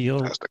does. I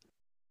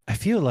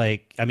feel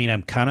like, I mean,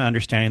 I'm kind of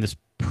understanding this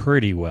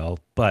pretty well,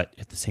 but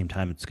at the same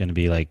time, it's going to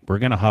be like, we're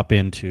going to hop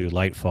into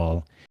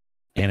Lightfall,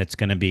 and it's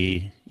going to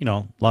be, a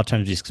lot of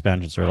times these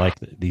expansions are like,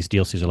 these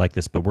DLCs are like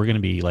this, but we're going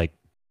to be like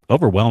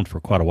overwhelmed for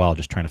quite a while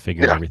just trying to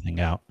figure everything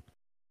out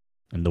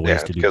and the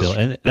ways to do build.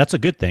 And that's a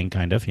good thing,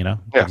 kind of,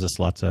 gives us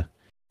lots of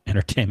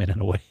entertainment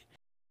in a way.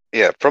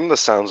 Yeah, from the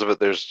sounds of it,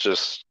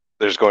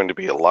 there's going to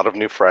be a lot of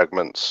new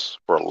fragments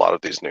for a lot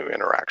of these new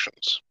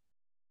interactions.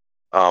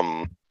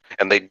 And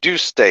they do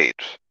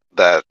state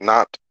that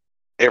not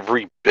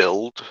every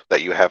build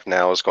that you have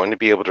now is going to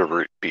be able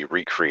to be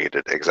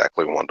recreated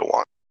exactly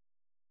 1-to-1.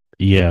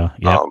 Yeah.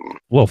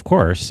 Well, of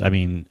course. I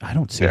mean, I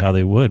don't see how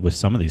they would with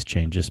some of these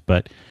changes,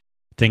 but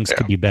things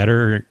could be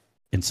better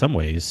in some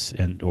ways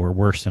or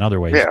worse in other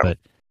ways. Yeah. But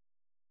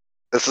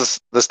that's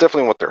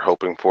definitely what they're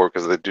hoping for,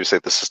 because they do say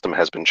the system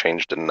has been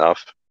changed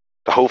enough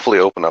to hopefully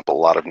open up a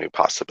lot of new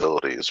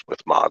possibilities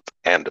with mods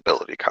and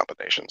ability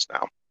combinations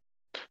now.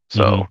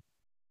 So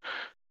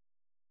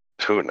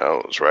who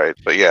knows, right?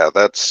 But yeah,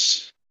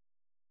 that's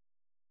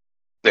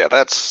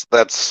this.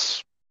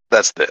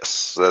 That's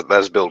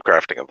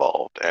buildcrafting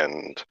evolved,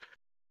 and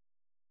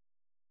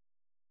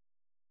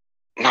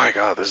my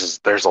God,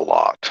 there's a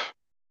lot.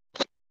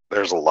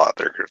 There's a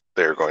lot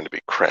they're going to be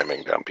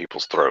cramming down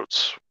people's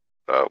throats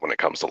when it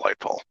comes to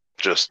Lightfall.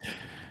 Just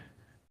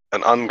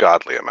an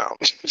ungodly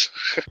amount.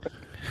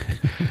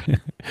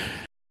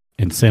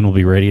 And Sin will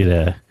be ready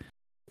to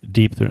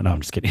deep through. No,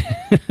 I'm just kidding.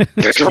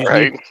 That's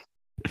right.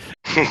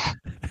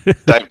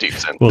 Dive deep,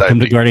 Sin. Welcome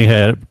to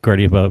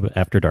Guardian Above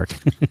After Dark.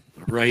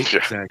 Right,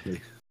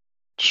 exactly.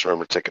 Just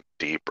remember to take a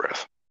deep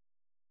breath.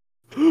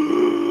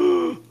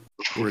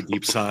 Or a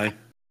deep sigh.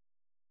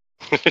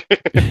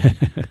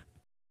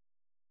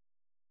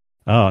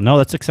 Oh, no,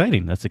 that's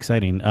exciting. That's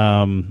exciting.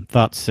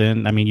 Thoughts,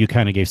 Sin? I mean, you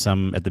kind of gave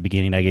some at the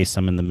beginning. I gave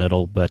some in the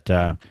middle, but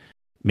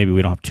maybe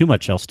we don't have too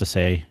much else to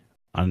say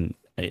on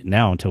it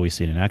now until we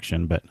see it in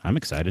action, but I'm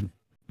excited.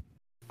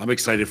 I'm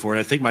excited for it.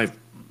 I think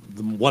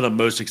what I'm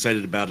most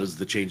excited about is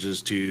the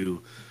changes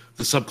to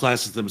the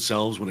subclasses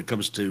themselves when it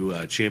comes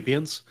to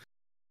champions.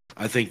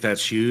 I think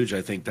that's huge.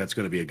 I think that's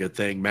going to be a good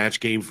thing. Match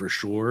game for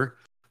sure,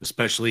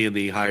 especially in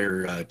the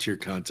higher tier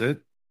content.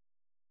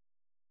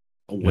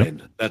 A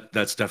win.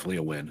 That's definitely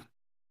a win.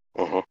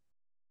 Uh-huh.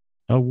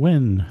 A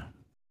win.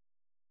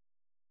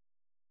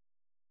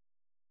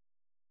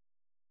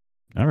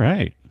 All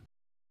right.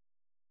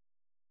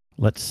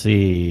 Let's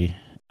see.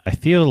 I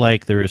feel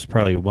like there is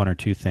probably one or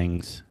two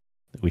things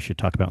that we should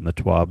talk about in the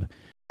TWAB.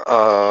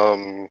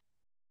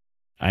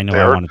 I know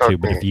I wanted to,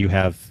 but if you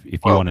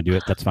want to do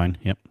it, that's fine.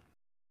 Yep.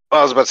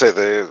 I was about to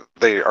say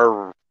they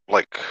are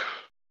like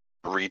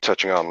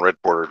retouching on red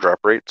border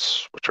drop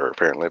rates, which are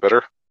apparently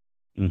better.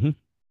 Mm-hmm.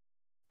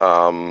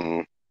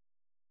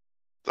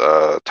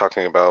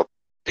 Talking about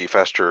the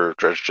faster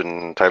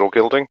Dredgen title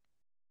gilding.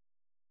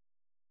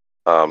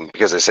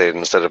 Because they say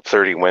instead of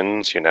 30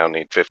 wins, you now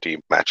need 50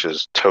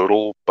 matches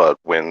total, but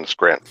wins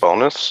grant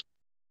bonus.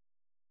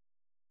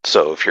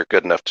 So if you're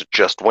good enough to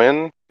just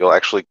win, you'll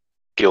actually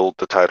gild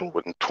the title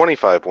with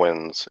 25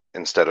 wins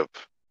instead of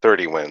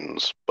 30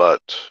 wins,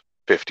 but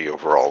 50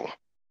 overall.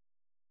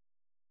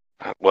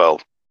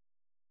 Well,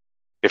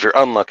 if you're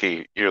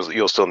unlucky,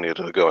 you'll still need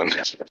to go in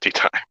 50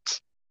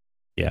 times.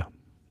 Yeah.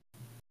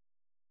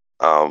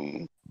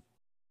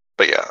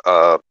 But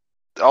yeah.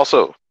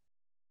 Also,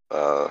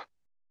 yeah.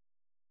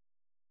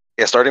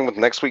 Starting with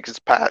next week's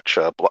patch,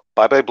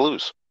 Bye Bye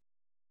Blues.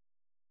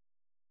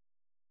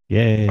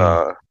 Yay.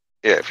 Yeah.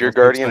 If your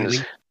guardian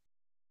is,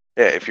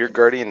 if your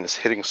guardian is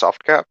hitting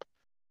soft cap,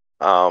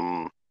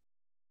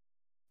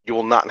 you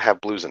will not have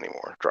blues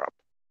anymore. Drop.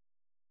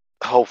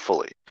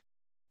 Hopefully,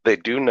 they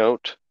do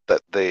note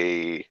that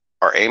they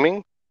are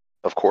aiming,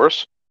 of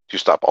course, to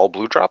stop all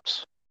blue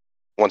drops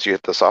once you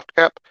hit the soft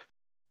cap.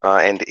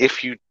 And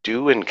if you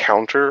do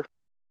encounter,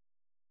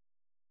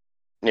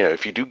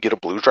 if you do get a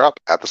blue drop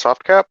at the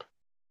soft cap,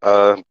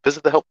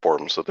 visit the help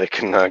forum so they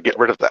can get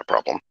rid of that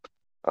problem.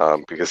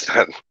 Because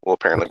that will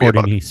apparently be a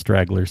bug. Any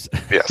stragglers.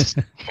 Yes.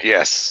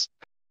 Yes.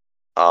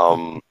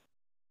 So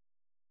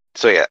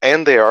yeah,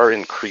 and they are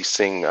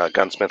increasing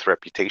gunsmith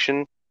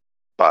reputation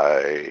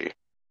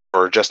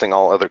or adjusting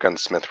all other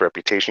gunsmith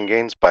reputation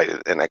gains by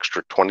an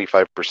extra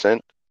 25%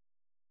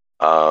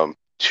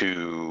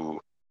 to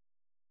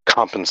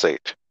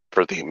compensate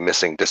for the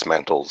missing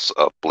dismantles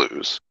of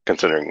blues,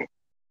 considering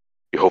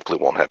you hopefully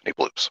won't have any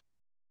blues.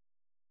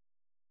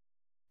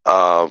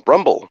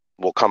 Rumble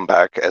will come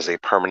back as a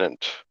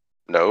permanent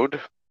node,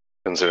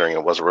 considering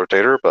it was a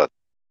rotator, but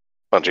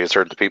Bungie has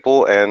heard the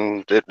people,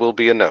 and it will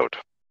be a node.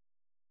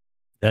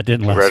 That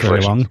didn't last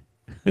very long.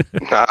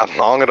 Not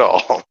long at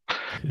all.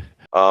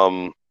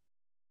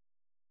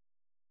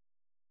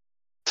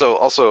 So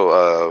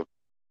also,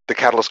 the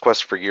Catalyst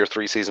quest for Year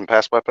 3 Season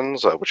Pass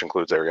weapons, which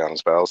includes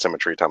Ariana's Vow,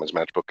 Symmetry, Tommy's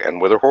Matchbook,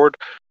 and Witherhoard,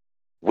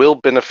 will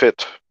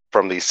benefit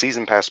from the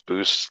Season Pass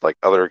boosts like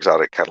other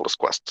exotic Catalyst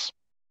quests.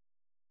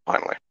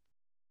 Finally.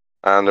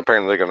 And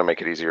apparently they're going to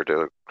make it easier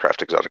to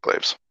craft exotic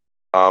glaives.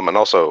 And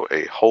also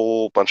a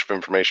whole bunch of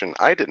information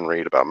I didn't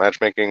read about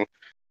matchmaking,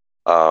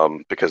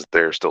 because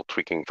they're still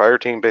tweaking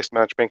Fireteam-based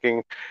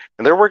matchmaking,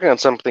 and they're working on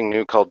something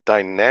new called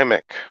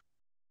dynamic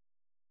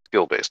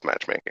skill-based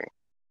matchmaking.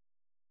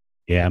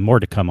 Yeah, more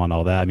to come on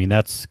all that. I mean,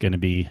 that's going to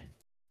be...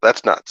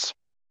 That's nuts.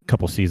 A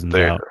couple seasons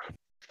out.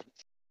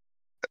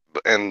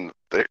 And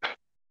they're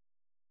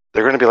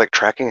going to be like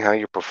tracking how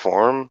you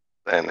perform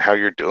and how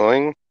you're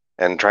doing,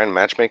 and trying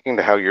matchmaking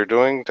to how you're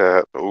doing.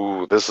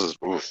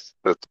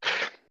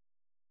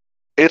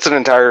 It's an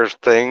entire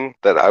thing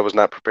that I was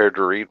not prepared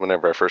to read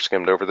whenever I first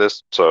skimmed over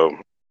this. So,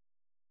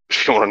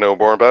 if you want to know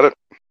more about it,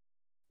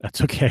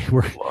 that's okay.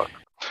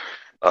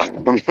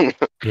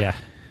 Yeah.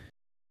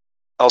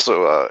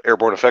 Also,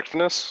 airborne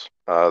effectiveness.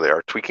 They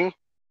are tweaking.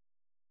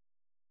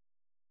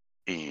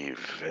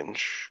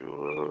 Eventually,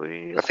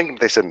 I think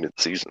they said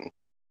mid-season.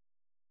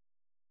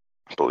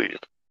 I believe.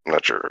 I'm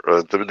not sure.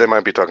 They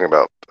might be talking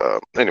about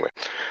anyway.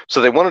 So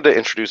they wanted to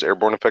introduce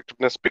airborne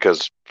effectiveness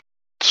because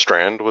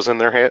Strand was in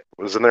their heads,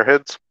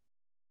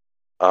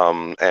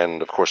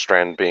 and of course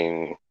Strand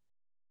being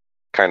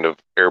kind of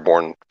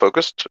airborne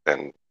focused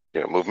and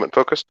movement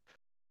focused.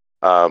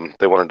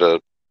 They wanted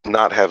to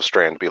not have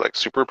Strand be like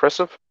super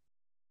oppressive.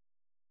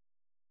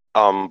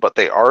 But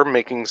they are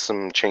making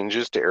some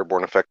changes to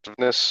airborne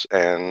effectiveness,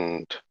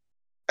 and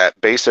at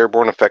base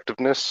airborne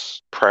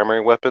effectiveness,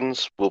 primary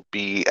weapons will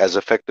be as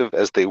effective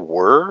as they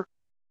were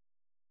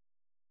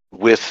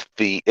with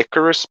the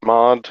Icarus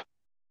mod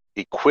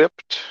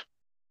equipped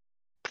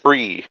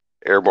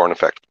pre-airborne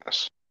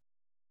effectiveness.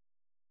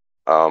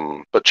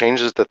 But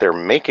changes that they're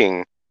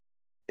making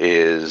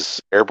is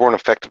airborne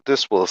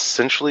effectiveness will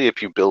essentially,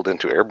 if you build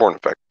into airborne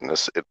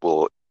effectiveness, it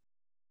will,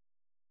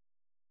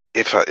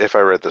 if I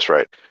read this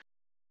right,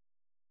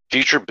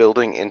 future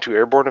building into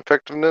airborne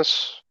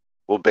effectiveness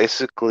will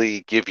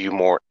basically give you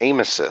more aim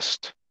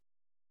assist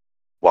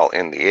while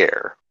in the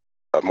air,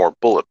 more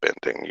bullet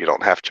bending. You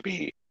don't have to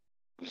be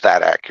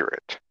that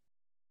accurate.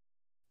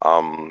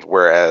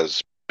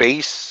 Whereas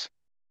base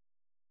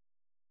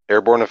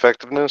airborne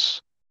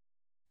effectiveness,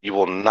 you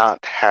will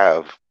not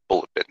have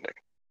bullet bending.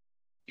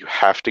 You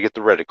have to get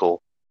the reticle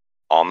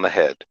on the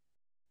head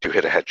to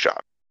hit a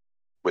headshot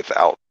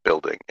without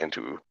building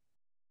into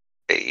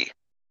A.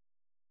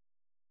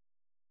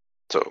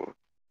 So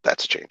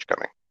that's a change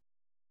coming.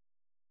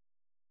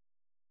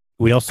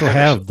 We also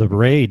have the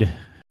raid.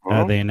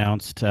 They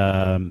announced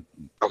March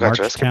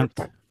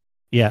 10th.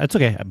 Yeah, it's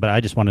okay. But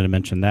I just wanted to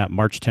mention that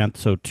March 10th,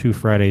 so 2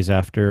 Fridays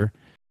after,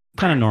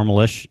 kind of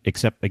normal-ish,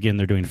 except again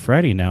they're doing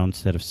Friday now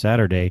instead of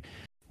Saturday,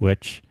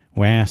 which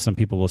some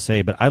people will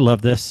say. But I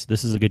love this.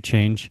 This is a good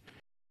change.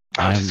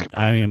 I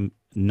am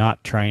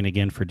not trying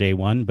again for day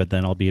 1, but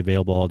then I'll be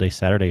available all day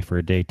Saturday for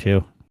a day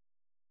 2.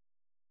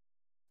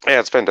 Yeah,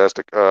 it's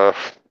fantastic.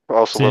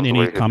 Also, Sin,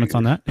 any comments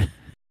on that?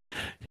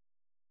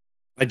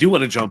 I do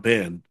want to jump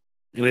in,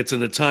 and it's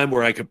in a time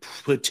where I could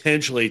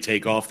potentially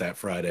take off that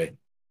Friday.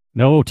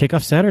 No, take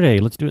off Saturday.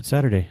 Let's do it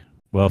Saturday.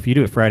 Well, if you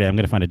do it Friday, I'm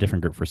going to find a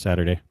different group for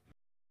Saturday.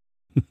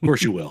 Of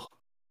course you will.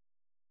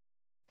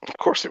 Of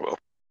course he will.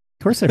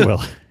 Of course I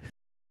will.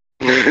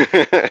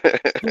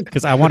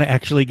 Because I want to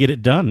actually get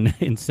it done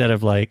instead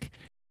of like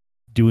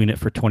doing it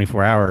for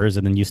 24 hours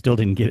and then you still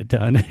didn't get it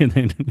done and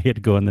then you had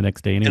to go in the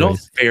next day In all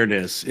anyways.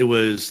 fairness, it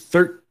was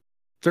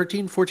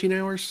 13, 14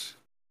 hours.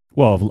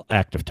 Well,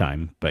 active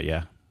time, but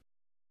yeah.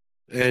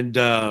 And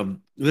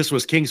this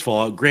was King's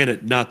Fall.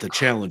 Granted, not the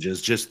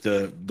challenges, just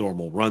the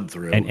normal run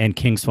through. And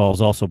King's Fall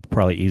is also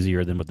probably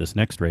easier than what this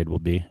next raid will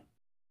be.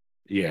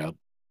 Yeah.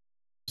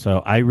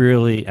 So I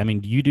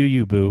mean, you do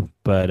you, Boo,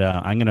 but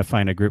I'm going to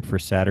find a group for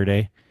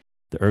Saturday.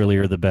 The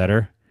earlier, the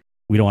better.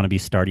 We don't want to be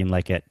starting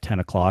like at 10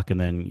 o'clock and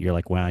then you're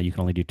like, wow, you can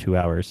only do 2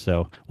 hours.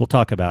 So we'll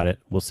talk about it.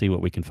 We'll see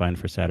what we can find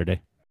for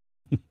Saturday.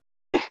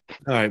 All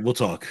right, we'll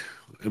talk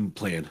and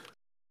plan.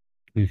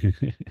 All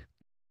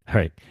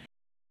right.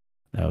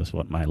 That was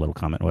what my little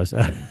comment was.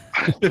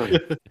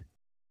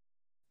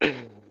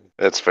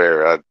 It's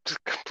fair. I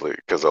completely,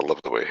 because I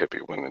love the way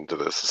Hippie went into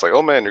this. It's like,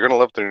 oh man, you're gonna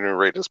love the new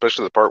raid,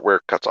 especially the part where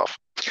it cuts off.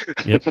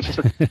 Yep.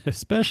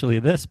 Especially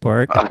this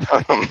part.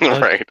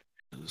 Right.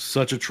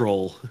 Such a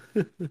troll.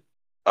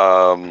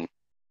 So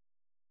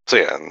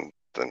yeah, and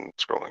then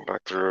scrolling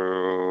back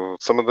through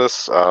some of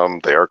this,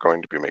 they are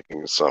going to be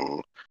making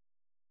some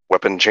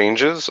weapon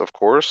changes, of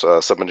course.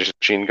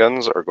 Submachine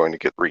guns are going to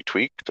get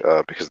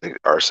retweaked because they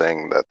are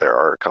saying that there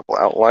are a couple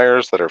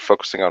outliers that are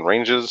focusing on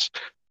ranges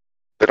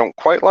they don't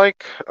quite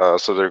like.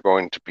 So they're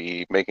going to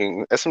be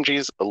making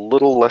SMGs a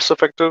little less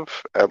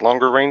effective at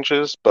longer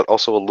ranges, but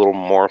also a little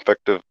more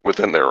effective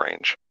within their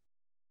range.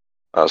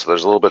 So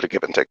there's a little bit of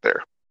give and take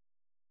there.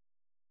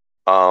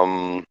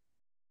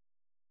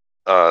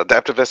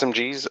 Adaptive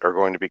SMGs are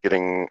going to be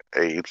getting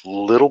a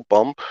little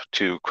bump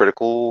to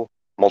critical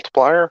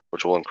multiplier,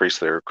 which will increase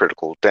their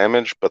critical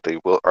damage, but they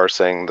are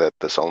saying that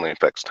this only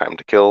affects time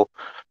to kill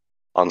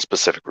on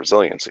specific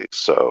resiliencies.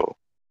 So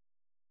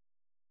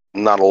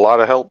not a lot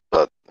of help,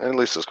 but at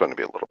least it's going to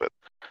be a little bit.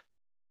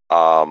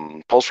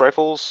 Pulse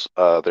rifles,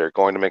 they're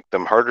going to make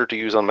them harder to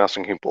use on mouse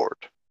and keyboard.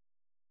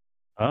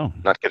 Oh,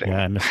 not kidding.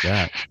 Yeah, I missed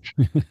that.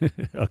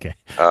 Okay.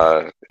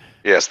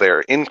 Yes, they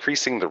are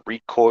increasing the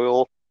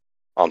recoil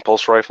on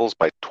pulse rifles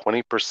by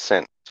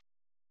 20%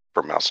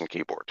 for mouse and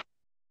keyboard.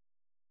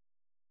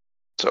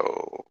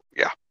 So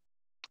yeah,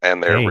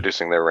 and they're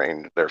reducing their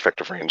range, their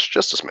effective range,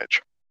 just a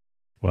smidge.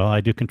 Well, I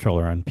do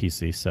controller on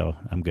PC, so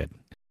I'm good.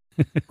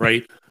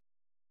 Right.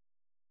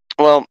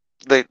 Well,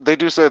 they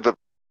do say that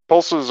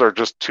pulses are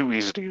just too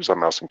easy to use on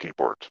mouse and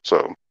keyboard.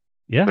 So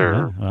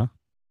yeah, well.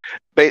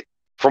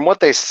 From what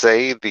they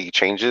say, the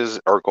changes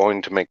are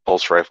going to make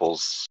pulse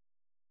rifles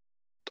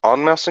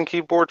on mouse and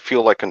keyboard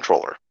feel like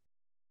controller.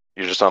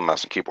 You're just on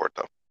mouse and keyboard,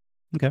 though.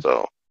 Okay.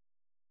 So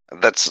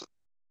that's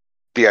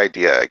the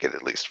idea I get,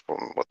 at least from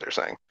what they're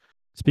saying.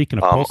 Speaking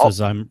of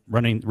pulses, I'm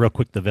running real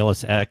quick the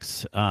Velis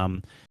X. I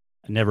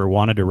never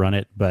wanted to run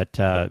it, but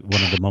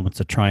one of the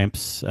moments of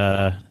triumphs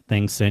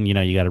things, and you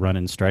got to run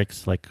in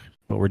strikes like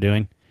what we're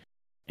doing.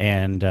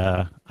 And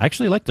I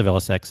actually like the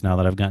Velis X now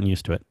that I've gotten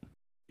used to it.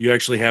 You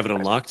actually have it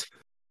unlocked?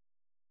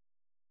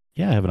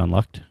 Yeah, I have it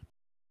unlocked.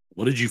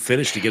 What did you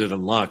finish to get it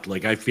unlocked?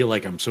 Like, I feel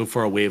like I'm so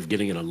far away of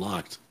getting it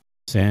unlocked.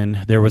 And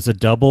there was a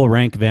double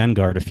rank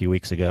Vanguard a few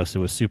weeks ago, so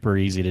it was super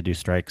easy to do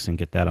strikes and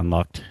get that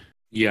unlocked.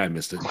 Yeah, I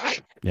missed it.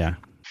 Yeah.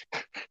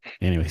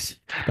 Anyways,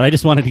 but I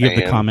just wanted to give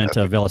the comment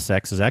of Velis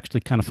X is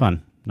actually kind of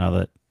fun now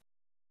that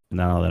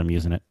I'm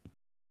using it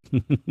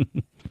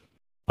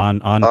on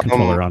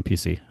controller on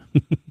PC.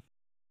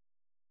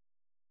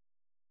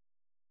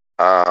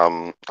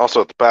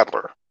 Also, the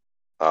Battler,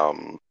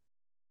 the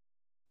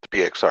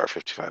BXR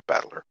 55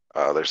 Battler,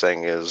 they're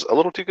saying is a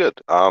little too good.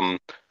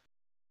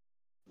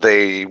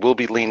 They will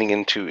be leaning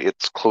into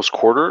its close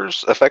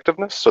quarters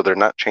effectiveness, so they're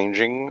not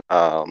changing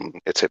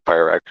its hip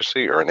fire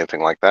accuracy or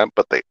anything like that,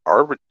 but they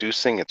are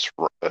reducing its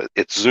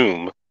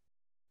zoom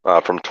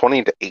from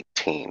 20 to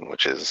 18,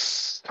 which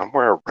is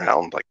somewhere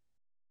around like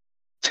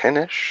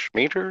 10-ish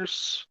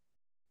meters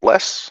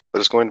less that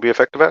is going to be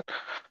effective at.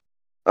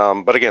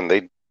 But again,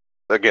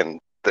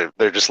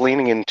 they're just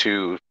leaning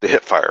into the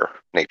hip fire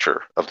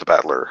nature of the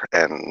Battler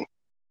and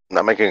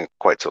not making it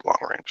quite so long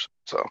range.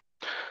 So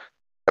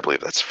I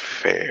believe that's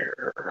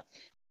fair.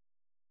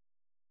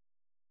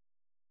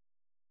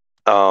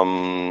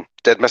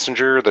 Dead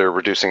Messenger, they're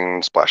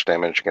reducing splash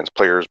damage against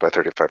players by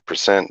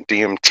 35%.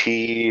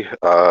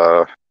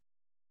 DMT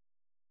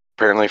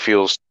apparently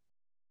feels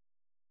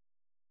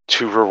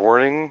too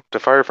rewarding to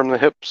fire from the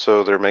hip,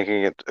 so they're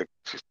making it.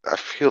 I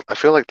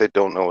feel like they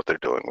don't know what they're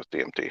doing with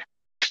DMT.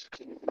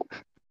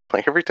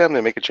 Like every time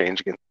they make a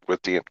change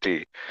with DMT,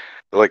 they're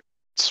like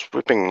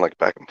swiping like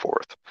back and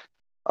forth.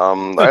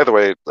 Either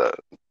way,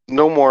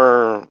 no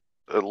more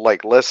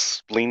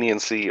less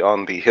leniency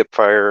on the hip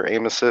fire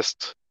aim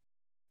assist,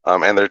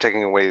 and they're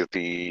taking away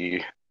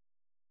the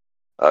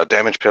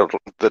damage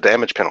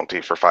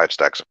penalty for 5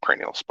 stacks of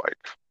cranial spike.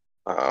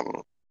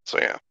 So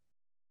yeah.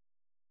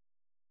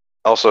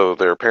 Also,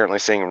 they're apparently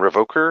seeing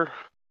Revoker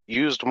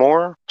used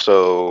more,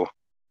 so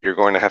you're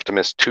going to have to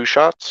miss 2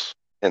 shots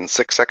in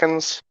 6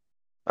 seconds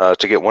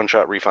to get 1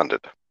 shot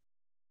refunded,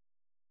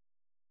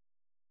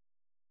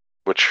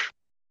 which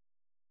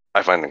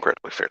I find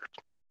incredibly fair,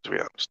 to be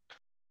honest.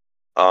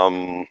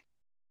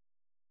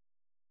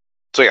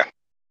 So yeah,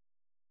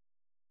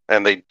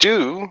 and they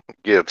do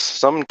give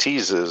some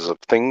teases of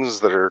things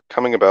that are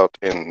coming about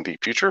in the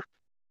future,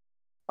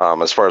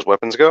 as far as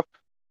weapons go,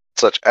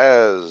 such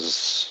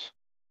as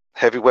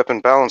heavy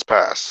weapon balance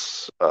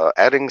pass,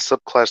 adding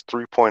subclass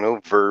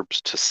 3.0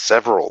 verbs to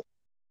several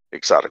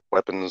exotic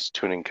weapons,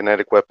 tuning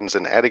kinetic weapons,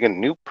 and adding a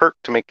new perk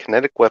to make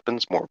kinetic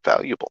weapons more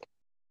valuable.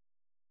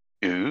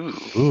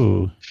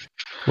 Ooh.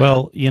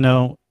 Well,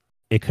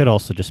 it could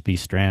also just be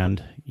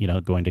Strand,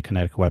 going to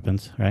kinetic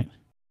weapons, right?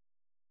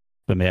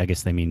 But I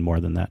guess they mean more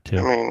than that too.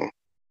 I mean,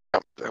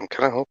 I'm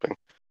kind of hoping.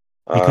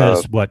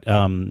 Because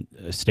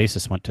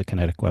Stasis went to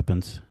kinetic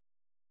weapons.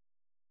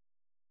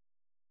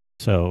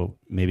 So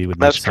maybe it would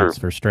make sense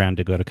for Strand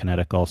to go to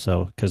kinetic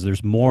also, because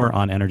there's more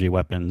on energy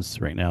weapons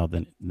right now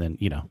than.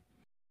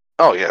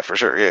 Oh yeah, for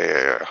sure.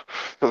 Yeah.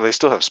 They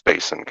still have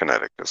space in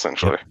kinetic,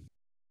 essentially.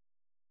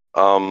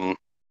 Yep.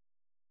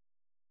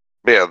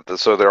 Yeah.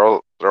 So they're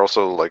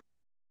also like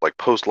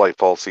post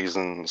Lightfall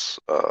seasons.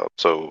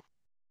 So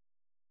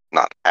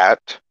not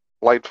at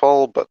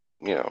Lightfall, but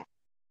a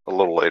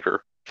little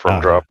later from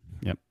drop.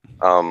 Yep.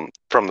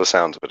 From the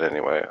sounds of it,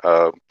 anyway.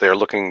 They're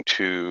looking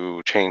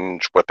to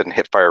change weapon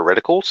hipfire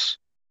reticles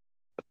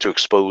to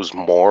expose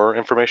more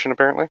information,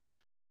 apparently.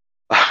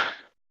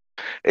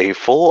 A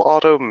full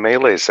auto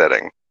melee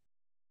setting.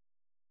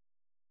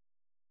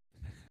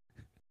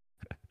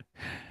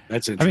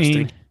 That's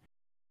interesting.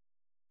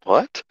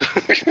 What?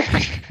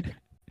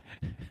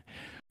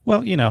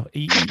 Well,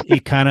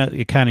 it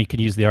kind of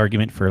could use the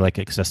argument for like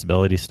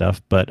accessibility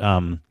stuff, but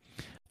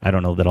I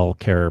don't know that I'll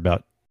care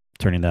about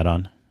turning that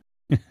on.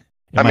 It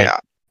might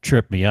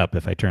trip me up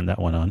if I turn that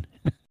one on.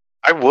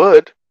 I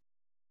would,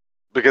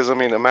 because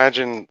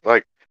imagine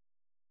like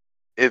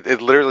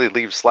it literally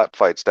leaves slap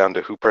fights down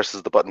to who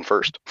presses the button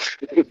first.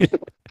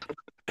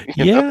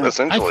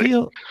 Essentially.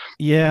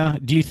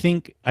 Do you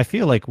think? I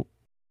feel like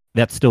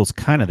that still's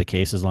kind of the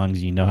case as long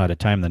as you know how to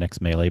time the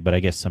next melee. But I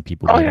guess some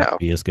people might not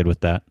be as good with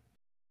that.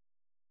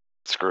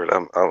 Screw it!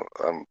 I'm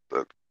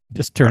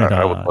just turn it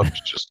on. I would love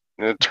to just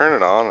turn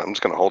it on. I'm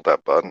just gonna hold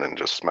that button and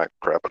just smack the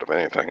crap out of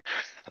anything.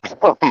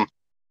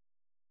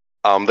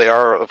 They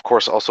are, of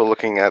course, also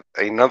looking at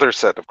another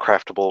set of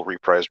craftable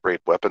reprise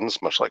raid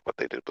weapons, much like what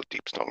they did with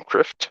Deepstone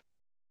Crypt.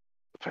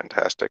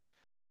 Fantastic.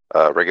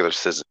 Regular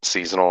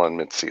seasonal and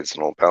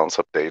mid-seasonal balance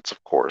updates,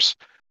 of course.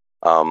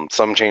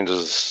 Some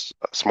changes,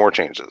 some more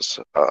changes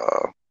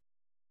that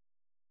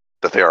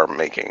they are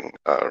making,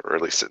 or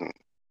at least in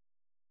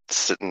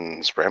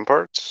Sitten's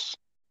Ramparts.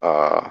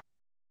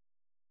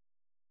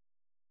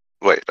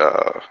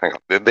 Hang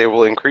on. They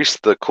will increase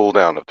the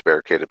cooldown of the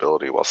barricade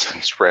ability while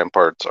Sitten's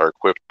Ramparts are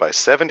equipped by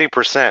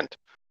 70%.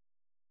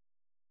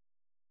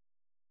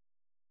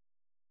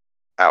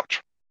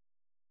 Ouch.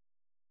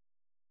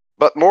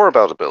 But more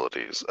about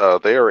abilities.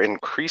 They are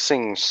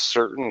increasing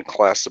certain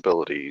class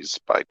abilities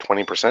by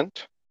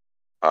 20%,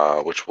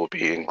 which will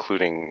be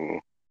including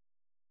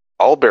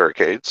all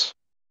barricades,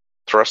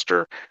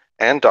 thruster,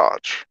 and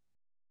dodge.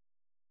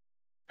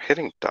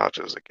 Hitting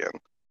dodges again.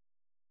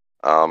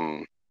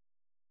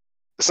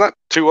 It's not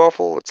too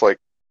awful. It's like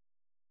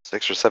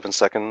 6 or 7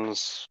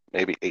 seconds,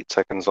 maybe 8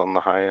 seconds on the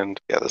high end.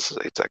 Yeah, this is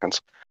 8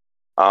 seconds.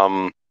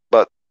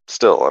 But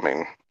still,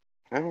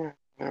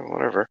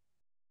 whatever.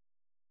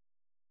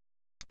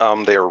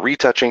 They are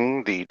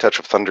retouching the Touch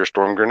of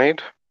Thunderstorm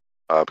grenade,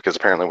 because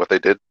apparently what they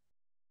did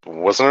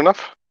wasn't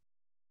enough.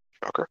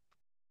 Shocker.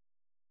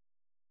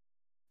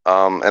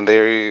 And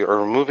they are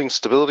removing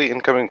stability,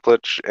 incoming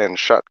glitch, and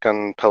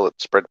shotgun pellet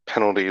spread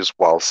penalties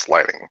while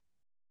sliding.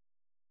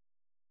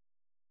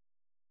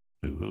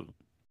 Ooh.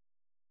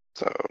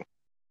 So,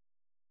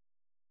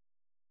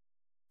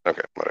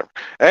 okay, whatever.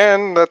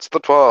 And that's the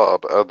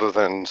TWAB, other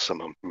than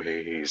some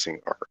amazing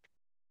art.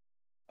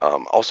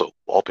 Also,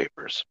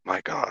 wallpapers.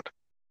 My God.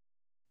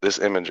 This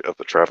image of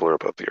the Traveler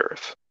Above the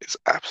Earth is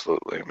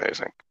absolutely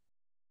amazing.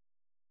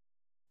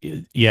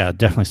 Yeah,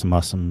 definitely some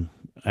awesome.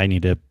 I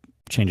need to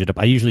change it up.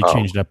 I usually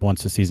change it up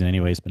once a season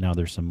anyways, but now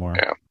there's some more.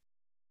 Yeah.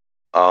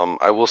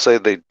 I will say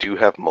they do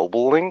have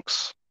mobile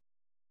links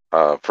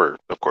for,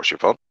 of course, your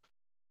phone.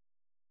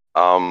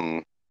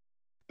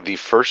 The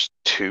first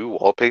 2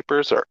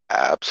 wallpapers are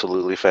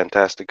absolutely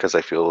fantastic because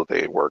I feel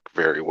they work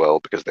very well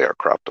because they are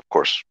cropped, of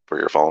course, for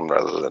your phone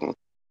rather than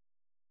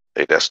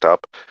a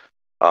desktop.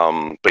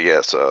 But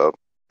yes,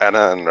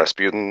 Anna and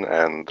Rasputin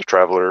and the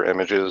Traveler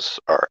images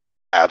are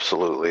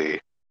absolutely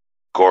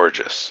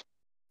gorgeous,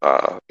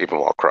 even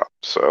while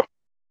cropped. So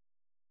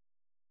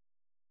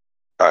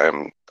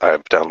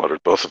I've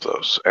downloaded both of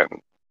those, and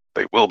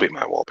they will be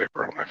my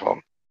wallpaper on my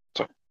phone.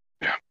 So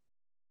yeah.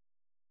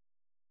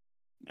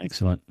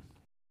 Excellent.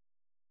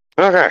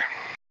 Okay.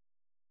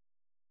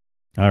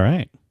 All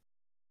right.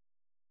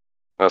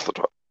 That's the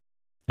top.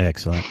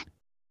 Excellent.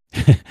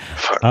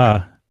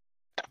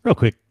 Real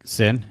quick,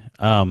 Sin.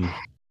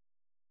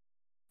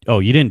 Oh,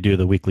 you didn't do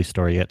the weekly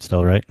story yet,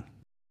 still, right?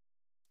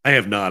 I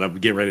have not. I'm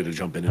getting ready to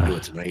jump in and do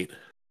it tonight.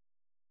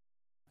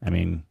 I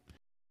mean,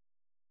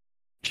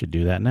 should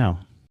do that now.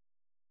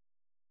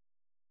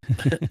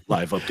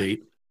 Live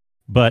update.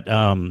 But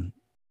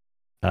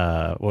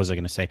what was I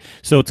going to say?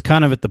 So it's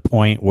kind of at the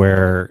point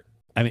where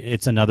I mean,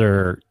 it's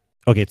another.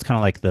 Okay, it's kind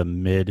of like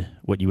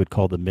what you would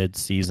call the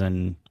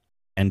mid-season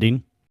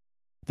ending.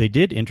 They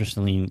did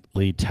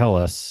interestingly tell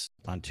us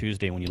on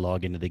Tuesday when you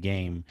log into the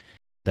game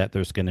that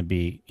there's going to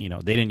be, they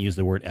didn't use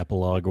the word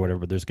epilogue or whatever,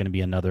 but there's going to be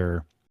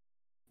another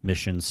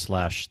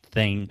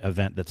mission/thing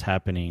event that's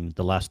happening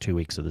the last 2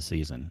 weeks of the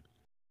season.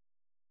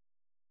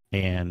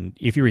 And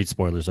if you read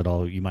spoilers at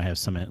all, you might have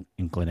some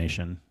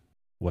inclination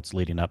what's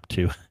leading up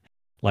to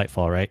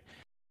Lightfall, right?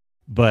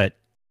 But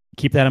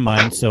keep that in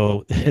mind.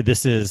 So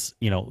this is,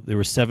 there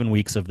were 7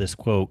 weeks of this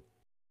quote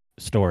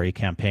story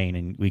campaign,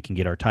 and we can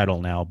get our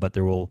title now, but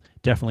there will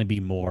definitely be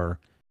more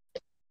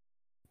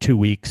 2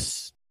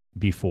 weeks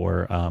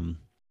before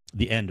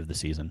the end of the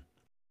season.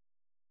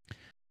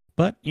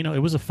 But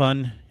it was a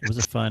fun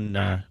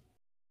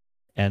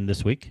end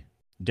this week.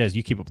 Des,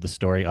 you keep up with the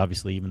story,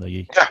 obviously, even though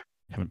you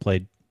haven't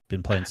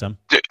been playing some.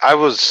 Dude, I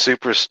was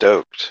super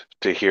stoked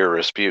to hear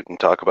Rasputin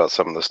talk about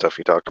some of the stuff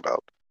he talked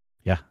about.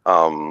 Yeah.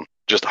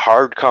 Just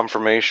hard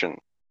confirmation.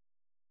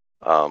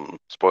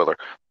 Spoiler.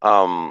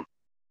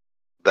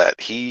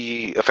 That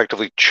he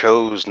effectively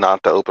chose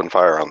not to open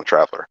fire on the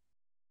Traveler.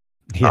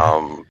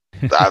 Yeah.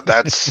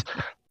 That's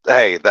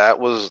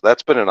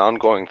that's been an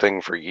ongoing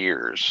thing for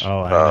years.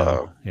 Oh, I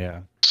know.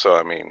 Yeah. So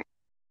I mean,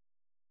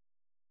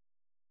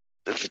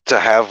 to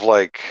have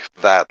like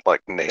that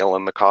like nail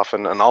in the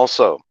coffin, and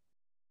also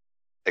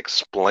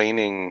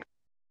explaining,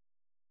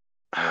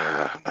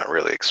 not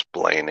really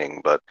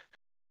explaining, but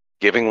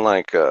giving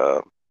like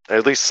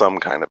at least some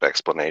kind of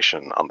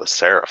explanation on the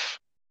Seraph.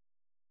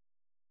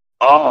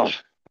 Oh,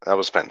 that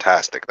was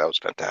fantastic. That was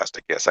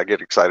fantastic. Yes, I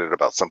get excited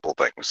about simple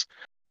things.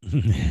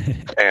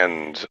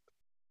 And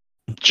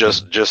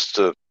just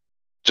to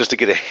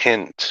get a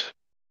hint,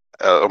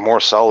 a more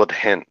solid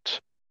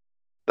hint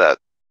that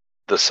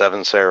the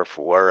Seven Seraph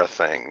were a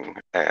thing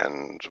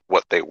and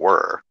what they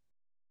were.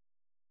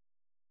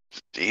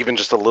 Even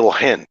just a little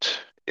hint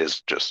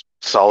is just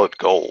solid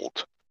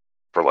gold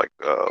for like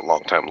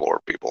long-time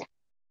lore people.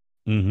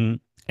 Mm-hmm.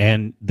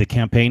 And the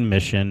campaign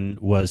mission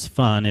was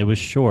fun. It was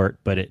short,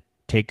 but it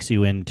takes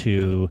you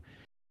into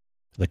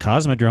the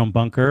Cosmodrome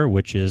bunker,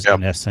 which is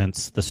in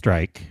essence the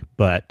strike.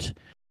 But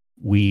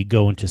we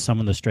go into some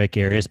of the strike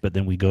areas, but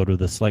then we go to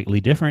the slightly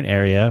different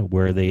area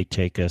where they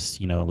take us,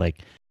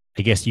 like,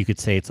 I guess you could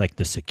say it's like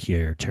the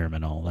secure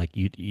terminal. Like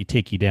you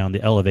take you down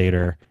the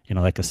elevator,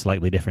 like a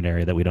slightly different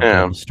area that we don't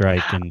go to the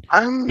strike, and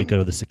we go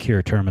to the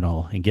secure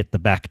terminal and get the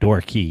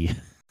backdoor key.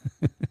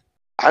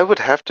 I would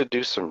have to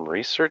do some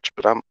research,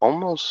 but I'm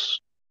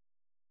almost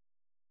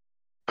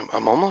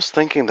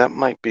thinking that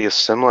might be a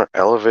similar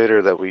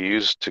elevator that we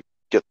used to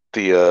get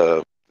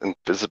the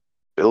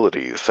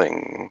invisibility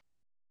thing.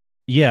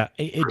 Yeah,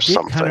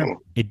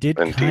 it did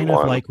kind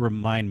of like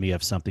remind me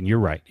of something. You're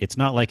right. It's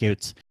not like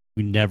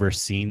we've never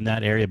seen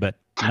that area, but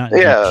not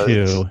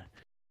D2.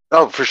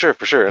 Oh, for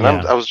sure. And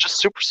I was just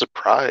super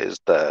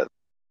surprised that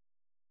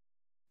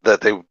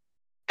they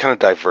kind of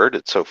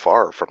diverted so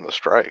far from the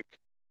strike.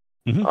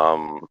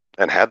 Mm-hmm.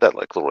 And had that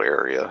like little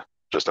area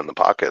just in the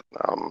pocket.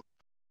 It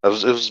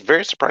was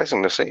very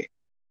surprising to see.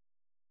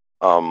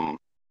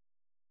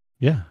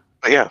 Yeah.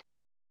 Yeah.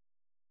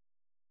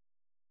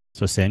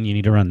 So Sen, you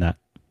need to run that.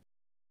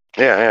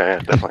 Yeah,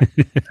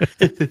 definitely.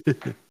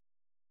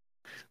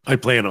 I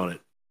plan on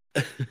it.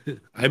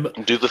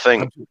 Do the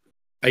thing.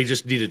 I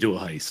just need to do a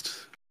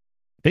heist.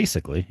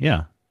 Basically,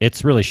 yeah.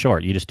 It's really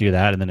short. You just do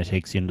that, and then it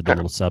takes you into the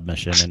little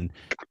submission,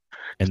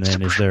 and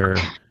then is there?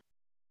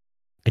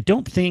 I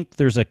don't think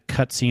there's a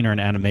cutscene or an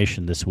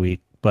animation this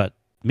week, but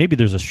maybe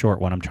there's a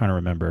short one. I'm trying to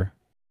remember.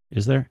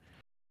 Is there?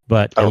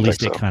 But at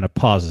least it kind of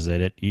pauses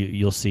it.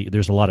 You'll see.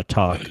 There's a lot of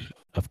talk,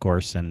 of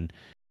course, and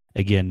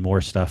again,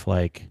 more stuff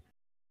like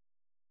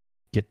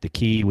get the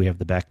key. We have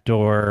the back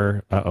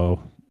door.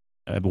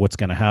 What's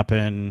going to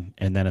happen?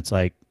 And then it's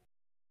like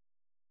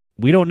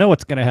we don't know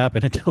what's going to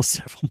happen until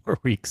several more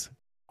weeks,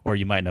 or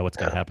you might know what's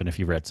going to happen if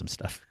you've read some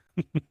stuff.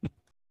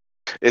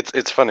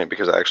 It's funny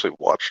because I actually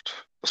watched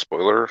the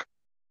spoiler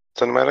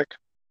cinematic,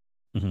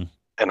 mm-hmm.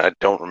 and I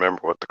don't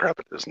remember what the crap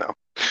it is now,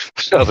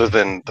 other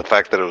than the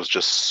fact that it was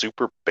just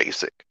super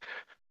basic.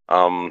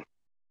 I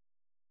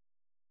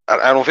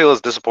don't feel as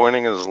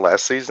disappointing as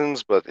last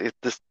season's, but I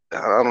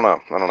don't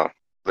know.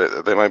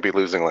 They might be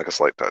losing like a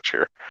slight touch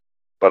here,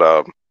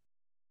 but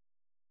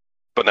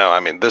no, I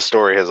mean this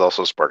story has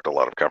also sparked a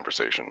lot of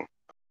conversation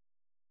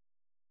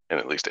in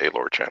at least a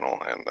lore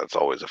channel, and that's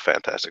always a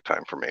fantastic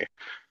time for me.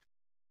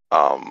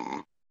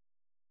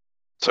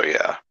 So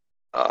yeah.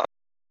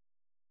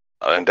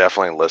 And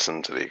definitely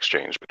listen to the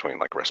exchange between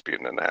like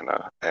Rasputin and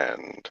Anna,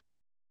 and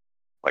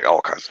like all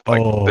kinds of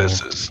like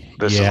this is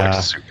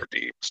like super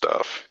deep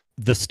stuff.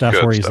 The stuff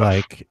where he's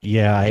like,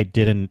 yeah, I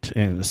didn't.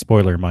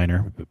 Spoiler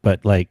minor,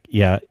 but like,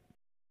 yeah,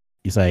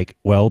 he's like,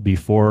 well,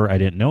 before I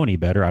didn't know any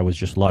better, I was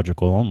just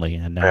logical only,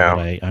 and now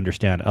that I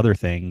understand other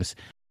things,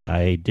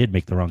 I did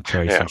make the wrong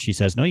choice. Yeah. And she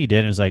says, no, you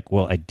didn't. It's like,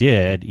 well, I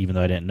did, even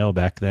though I didn't know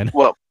back then.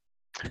 Well,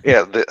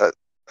 yeah.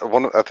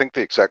 I think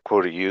the exact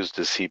quote he used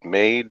is he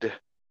made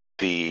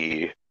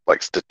the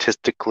like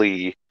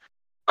statistically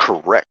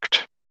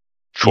correct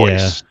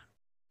choice,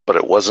 but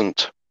it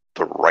wasn't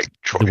the right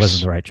choice. It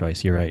wasn't the right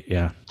choice. You're right.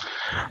 Yeah.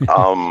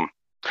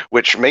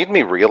 Which made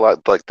me realize,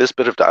 like, this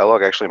bit of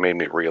dialogue actually made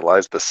me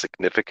realize the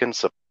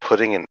significance of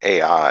putting an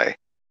AI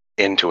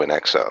into an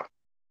exo.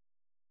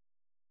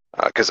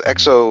 Because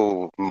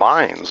exo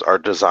minds are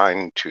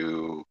designed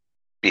to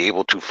be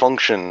able to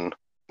function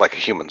like a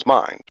human's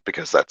mind,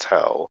 because that's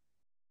how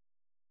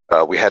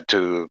we had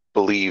to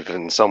believe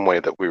in some way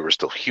that we were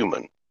still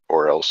human,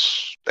 or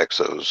else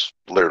exos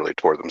literally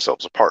tore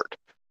themselves apart.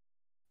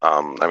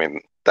 I mean,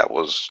 that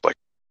was like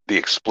the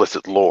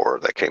explicit lore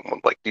that came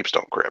with like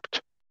Deepstone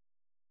Crypt.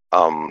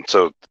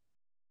 So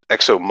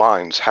exo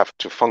minds have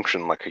to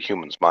function like a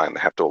human's mind. They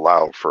have to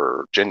allow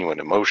for genuine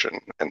emotion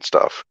and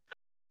stuff.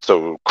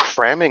 So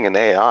cramming an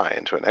AI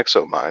into an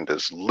exo mind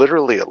is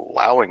literally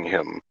allowing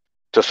him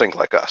to think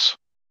like us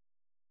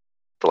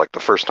for like the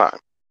first time.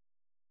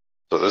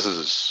 So this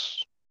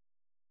is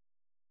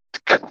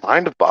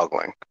kind of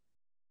boggling.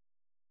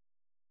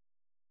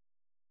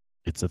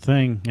 It's a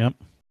thing. Yep.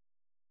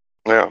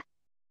 Yeah.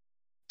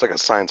 It's like a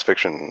science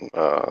fiction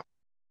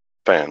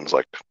fan's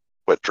like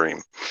wet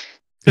dream.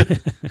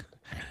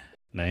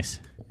 Nice.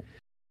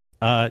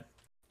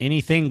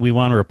 Anything we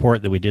want to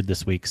report that we did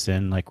this week,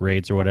 Sin, like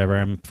raids or whatever?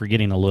 I'm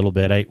forgetting a little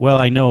bit.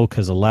 I know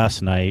because of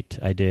last night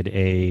I did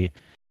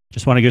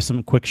just want to give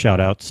some quick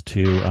shout outs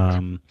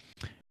to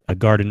a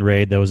garden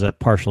raid that was a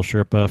partial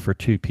Sherpa for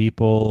 2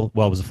 people.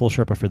 Well, it was a full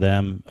Sherpa for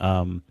them.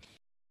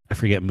 I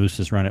forget, Moose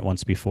has run it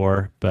once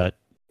before, but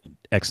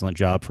excellent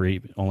job for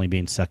only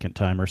being second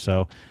time or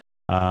so.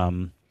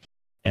 And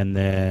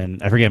then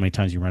I forget how many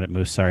times you run it,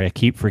 Moose. Sorry, I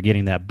keep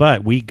forgetting that.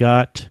 But we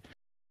got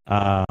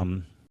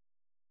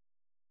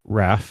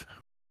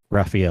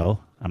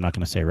Raphael. I'm not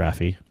going to say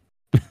Rafi.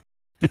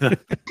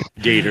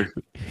 Gator.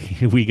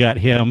 We got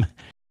him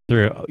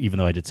through, even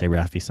though I did say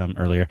Rafi some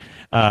earlier,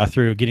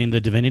 through getting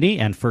the divinity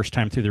and first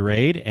time through the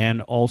raid,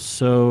 and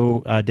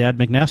also Dad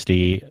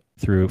McNasty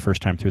through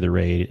first time through the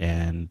raid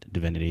and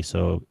divinity.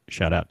 So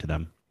shout out to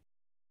them.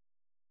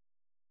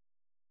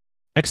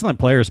 Excellent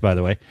players, by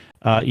the way.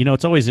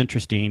 It's always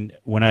interesting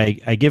when I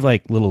give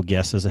like little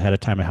guesses ahead of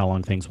time of how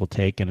long things will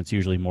take, and it's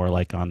usually more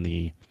like on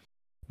the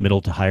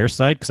middle to higher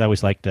side because I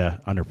always like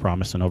to under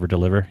promise and over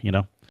deliver,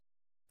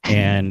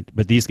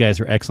 but these guys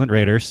are excellent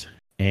raiders,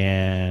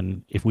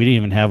 and if we didn't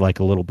even have like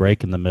a little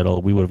break in the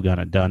middle, we would have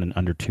gotten it done in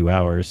under 2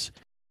 hours,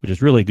 which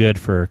is really good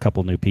for a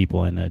couple new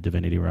people in a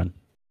divinity run.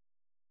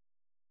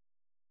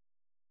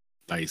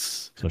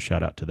 Nice. So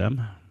shout out to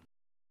them.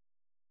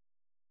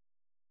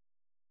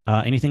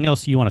 Anything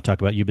else you want to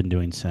talk about you've been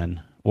doing,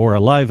 Sen, or a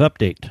live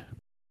update?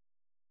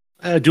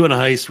 Doing a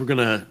heist. We're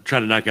gonna try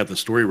to knock out the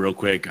story real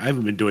quick. I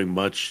haven't been doing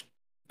much.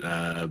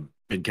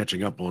 Been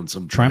catching up on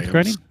some triumph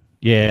grinding.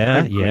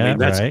 Yeah,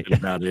 that's right.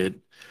 about it.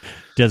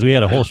 Because we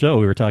had a whole show,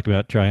 we were talking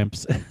about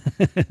triumphs,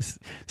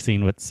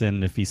 seeing what's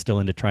in, if he's still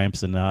into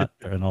triumphs and not,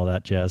 and all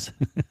that jazz.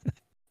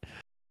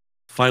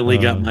 Finally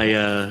got my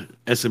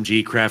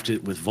SMG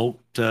crafted with Volt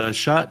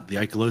shot, the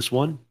Ikelos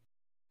one.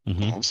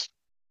 Mm-hmm.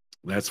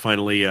 That's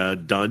finally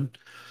done.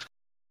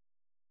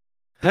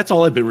 That's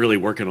all I've been really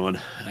working on.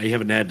 I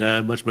haven't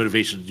had much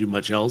motivation to do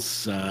much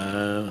else.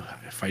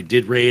 If I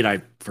did raid,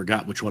 I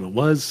forgot which one it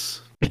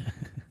was.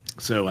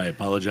 So I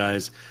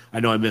apologize. I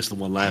know I missed the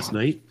one last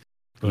night.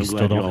 You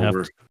still don't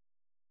have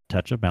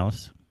touch of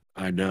malice.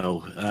 I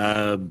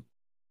know.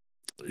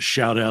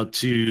 Shout out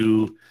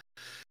to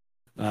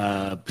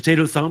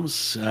Potato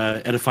Thumbs.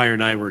 Edifier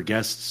and I were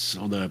guests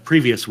on the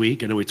previous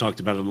week. I know we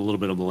talked about it a little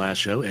bit on the last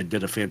show and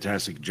did a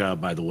fantastic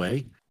job, by the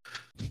way.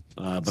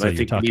 But so I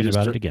think talking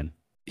about it again.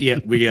 Yeah,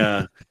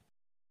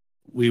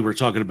 we were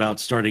talking about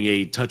starting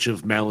a Touch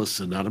of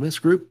Malice Anonymous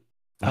group.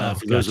 For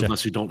those of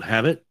us who don't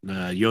have it,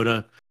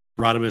 Yoda,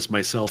 Rodimus,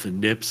 myself, and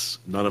Nips,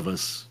 none of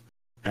us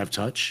have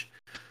touch.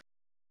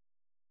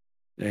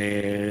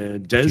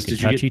 And Des,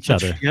 did you get each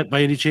touch other yet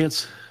by any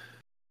chance?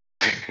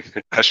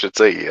 I should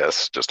say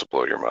yes, just to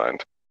blow your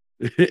mind.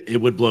 It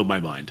would blow my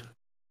mind.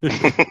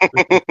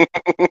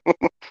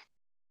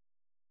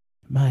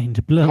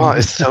 Mind blown. Well,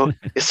 it's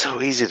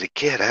so easy to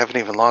get. I haven't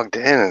even logged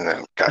in and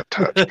I've got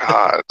touch.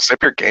 God,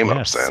 step your game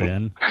up,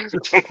 Sin.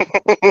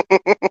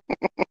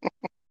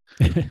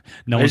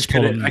 No one's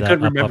told him that. I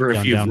couldn't remember up, if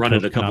down, you've down run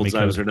it a couple Konami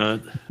times code. or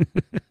not.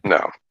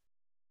 No.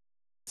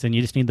 Sin,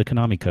 you just need the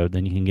Konami code,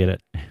 then you can get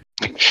it.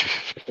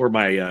 Or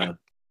my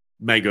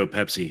Mango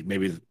Pepsi.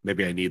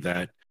 Maybe I need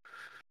that.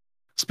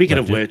 Speaking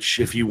of which,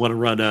 if you want to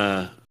run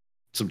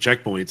some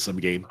checkpoints, some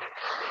game.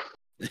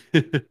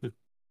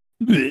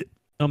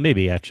 Oh,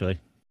 maybe actually.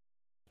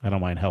 I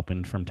don't mind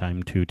helping from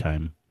time to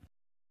time.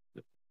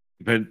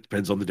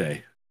 Depends on the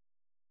day.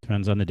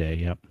 Depends on the day,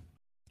 yep.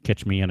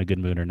 Catch me in a good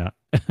mood or not.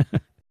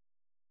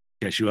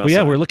 Guess you Well,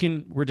 yeah,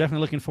 outside. we're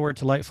definitely looking forward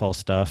to Lightfall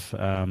stuff.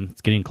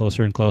 It's getting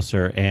closer and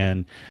closer,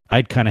 and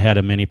I'd kind of had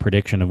a mini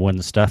prediction of when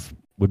the stuff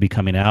would be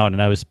coming out,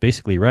 and I was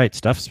basically right.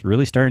 Stuff's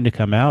really starting to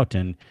come out,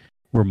 and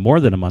we're more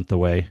than a month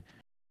away.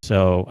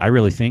 So I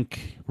really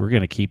think we're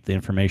going to keep the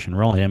information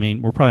rolling. I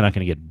mean, we're probably not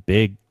going to get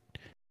big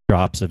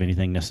drops of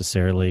anything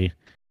necessarily.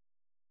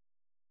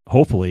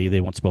 Hopefully,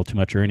 they won't spoil too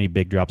much or any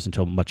big drops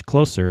until much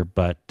closer,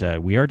 but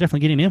we are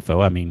definitely getting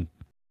info. I mean,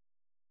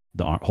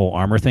 the whole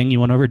armor thing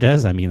you went over,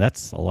 Des, I mean,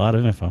 that's a lot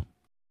of info.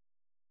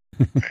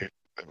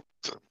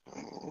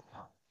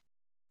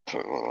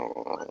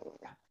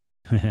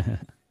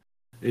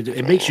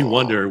 It makes you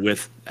wonder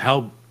with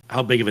how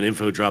big of an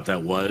info drop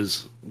that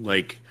was,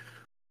 like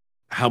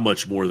how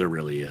much more there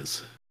really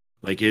is.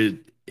 Like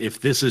if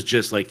this is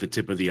just like the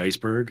tip of the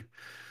iceberg,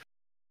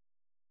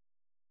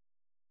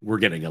 we're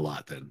getting a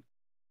lot then.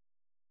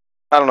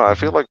 I don't know. I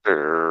feel like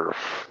they're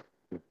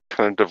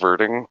kind of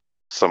diverting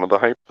some of the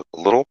hype a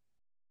little.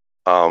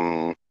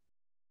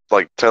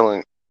 Like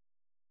telling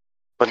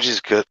Bungie's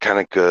kind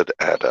of good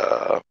at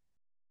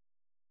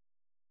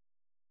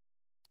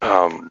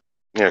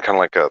kind of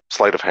like a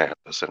sleight of hand,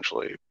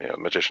 essentially.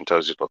 Magician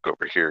tells you to look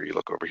over here, you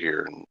look over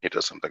here, and he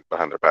does something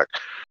behind their back.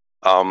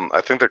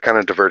 I think they're kind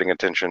of diverting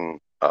attention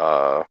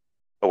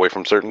away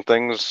from certain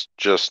things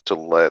just to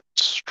let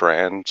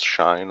Strands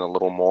shine a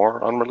little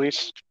more on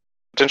release,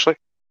 potentially.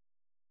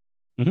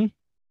 Mm-hmm.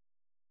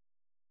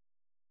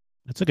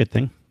 That's a good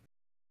thing.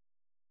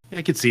 Yeah,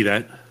 I could see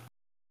that.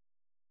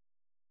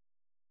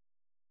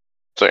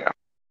 So yeah,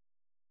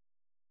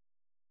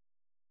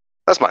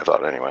 that's my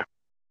thought anyway.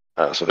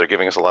 So they're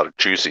giving us a lot of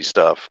juicy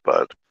stuff,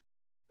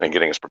 and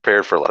getting us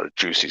prepared for a lot of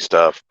juicy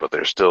stuff, but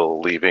they're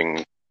still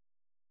leaving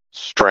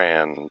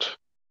Strand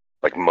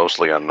like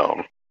mostly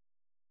unknown.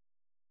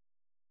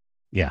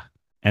 Yeah.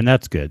 And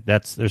that's good.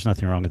 There's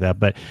nothing wrong with that.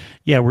 But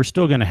yeah, we're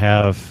still going to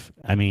have,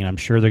 I mean, I'm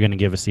sure they're going to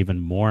give us even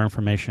more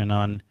information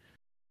on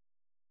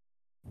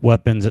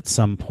weapons at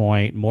some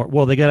point.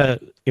 Well, they got to,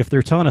 if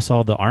they're telling us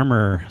all the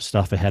armor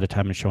stuff ahead of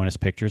time and showing us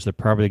pictures, they're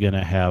probably going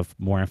to have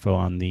more info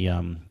on the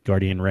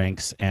Guardian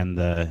ranks and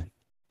the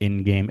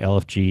in-game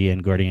LFG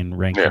and Guardian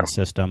ranking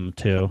system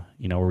too,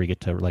 where we get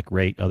to like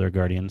rate other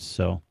Guardians.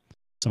 So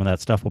some of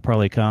that stuff will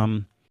probably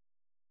come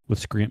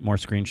with more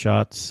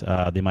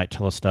screenshots. They might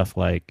tell us stuff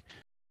like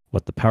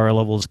what the power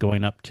level is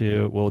going up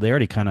to. Well, they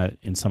already kind of,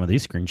 in some of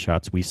these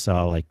screenshots, we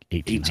saw like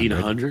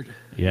 1800.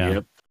 Yeah.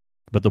 Yep.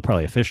 But they'll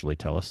probably officially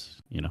tell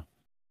us,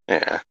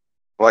 Yeah.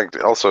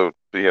 Like, also,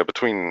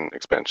 between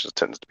expansions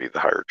tends to be the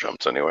higher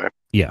jumps anyway.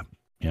 Yeah.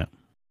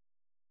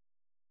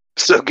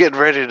 So get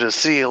ready to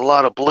see a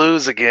lot of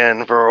blues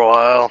again for a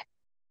while.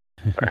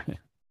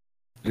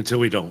 Until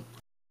we don't.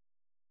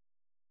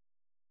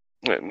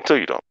 Yeah, until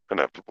you don't,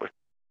 inevitably.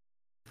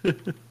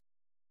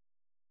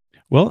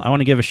 Well, I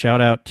want to give a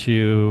shout out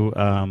to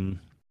a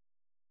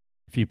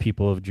few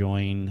people have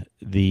joined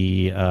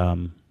the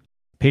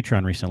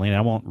Patreon recently, and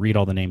I won't read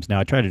all the names now.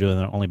 I try to do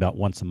it only about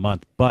once a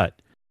month,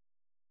 but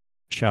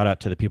shout out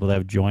to the people that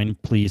have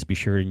joined. Please be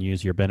sure and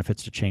use your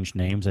benefits to change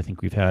names. I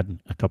think we've had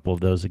a couple of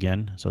those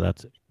again, so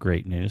that's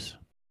great news.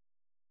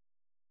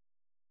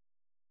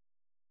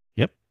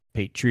 Yep,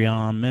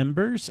 Patreon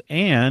members.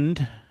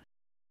 And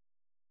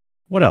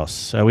what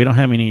else? We don't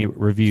have any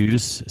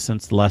reviews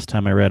since the last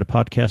time I read a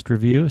podcast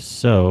review,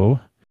 so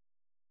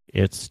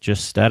it's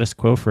just status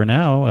quo for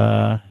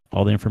now.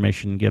 All the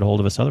information, get a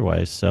hold of us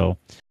otherwise. So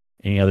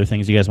any other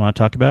things you guys want to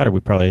talk about, or we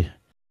probably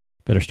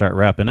better start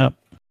wrapping up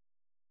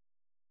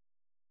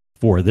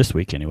for this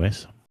week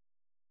anyways.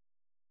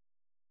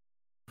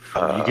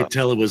 You could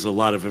tell it was a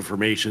lot of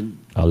information.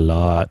 A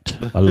lot.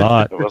 It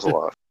was a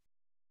lot.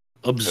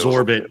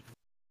 Absorb it.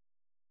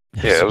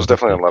 Yeah, it was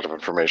definitely a lot of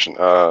information.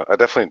 I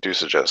definitely do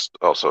suggest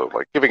also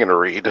like giving it a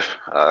read,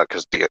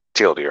 because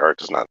TLDR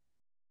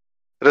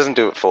doesn't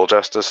do it full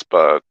justice,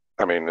 but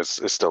I mean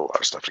it's still a lot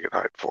of stuff to get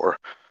hyped for.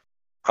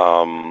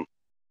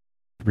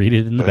 Read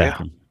it in the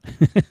bathroom.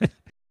 Yeah.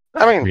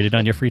 I mean, read it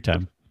on your free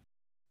time.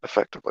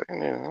 Effectively,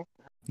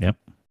 Yep.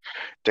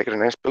 Taking a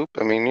nice poop.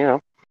 I mean,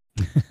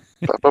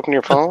 pop open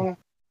your phone,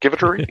 give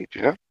it a read.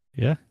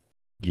 Yeah,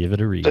 give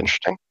it a read. It's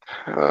interesting.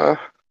 How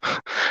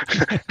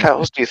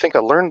else do you think I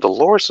learned the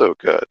lore so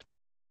good?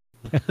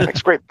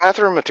 Makes great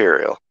bathroom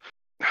material.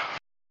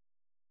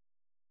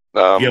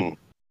 Do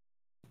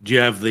you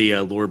have the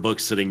lore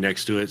book sitting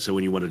next to it, so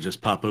when you want to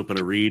just pop open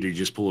a read, or you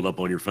just pull it up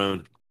on your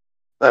phone?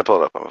 I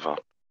pull it up on my phone.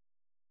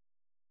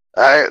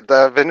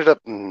 I've ended up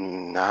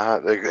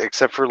not,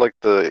 except for like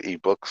the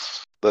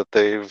ebooks that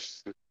they've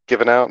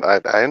given out.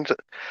 I'm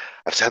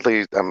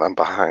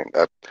behind.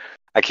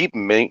 I keep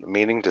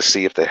meaning to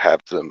see if they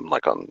have them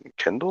like on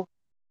Kindle.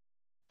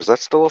 Is that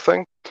still a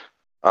thing?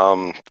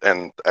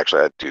 And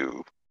actually, I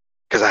do,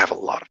 because I have a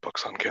lot of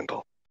books on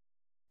Kindle.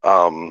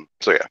 So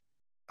yeah,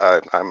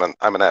 I'm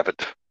an avid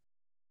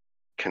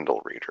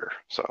Kindle reader.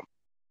 So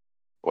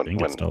when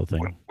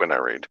I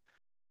read,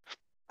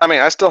 I mean,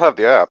 I still have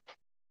the app,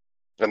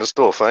 and it's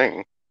still a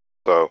thing.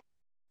 So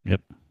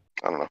yep.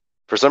 I don't know.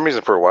 For some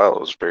reason, for a while,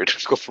 it was very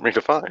difficult for me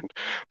to find.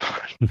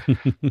 But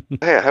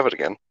hey, I have it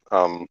again.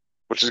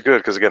 which is good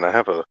because again, I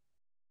have a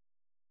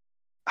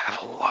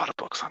lot of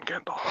books on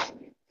Kindle.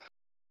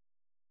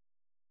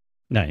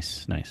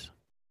 Nice.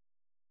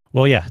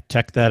 Well, yeah,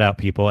 check that out,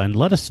 people, and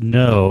let us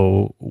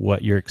know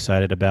what you're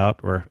excited about.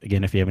 Or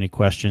again, if you have any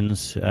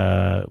questions,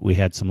 we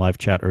had some live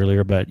chat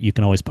earlier, but you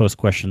can always post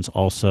questions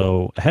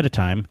also ahead of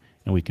time,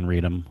 and we can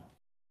read them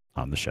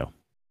on the show.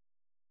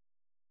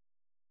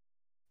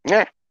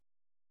 Yeah,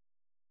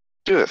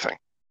 do the thing.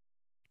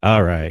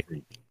 All right,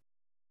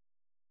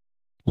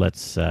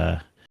 let's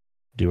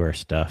do our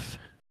stuff.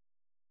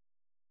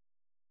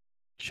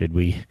 Should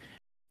we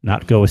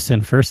not go with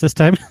Sin first this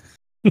time?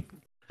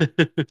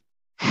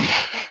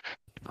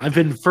 I've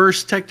been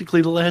first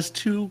technically the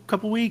last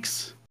couple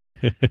weeks.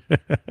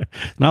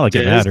 Not like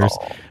it matters,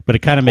 but it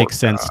kind of makes poor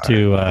sense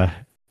to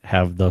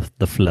have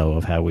the flow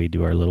of how we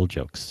do our little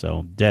jokes.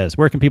 So, Des,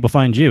 where can people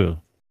find you?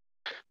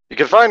 You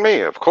can find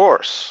me, of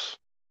course,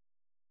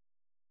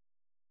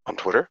 on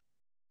Twitter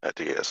at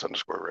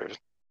 @DS_Raven,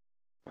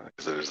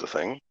 because it is the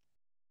thing.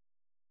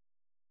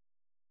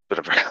 Bit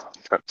of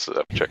I've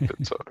checked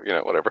it, so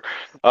whatever.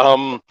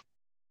 I'm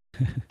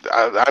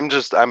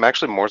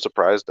actually more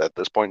surprised at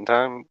this point in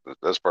time,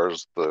 as far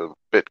as the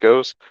bit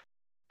goes,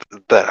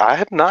 that I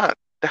have not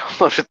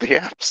downloaded the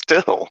app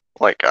still.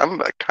 Like,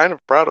 I'm kind of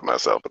proud of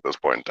myself at this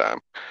point in time.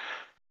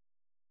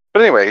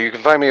 But anyway, you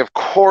can find me, of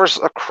course,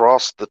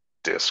 across the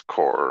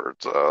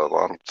Discords.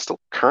 I'm still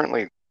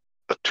currently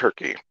a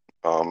turkey,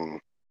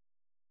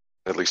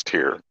 at least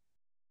here.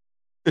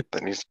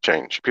 That needs to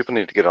change. People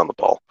need to get on the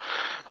ball.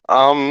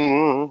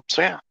 So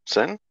yeah,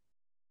 Sin?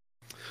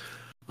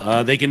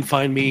 They can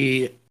find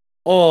me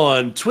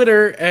on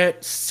Twitter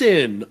at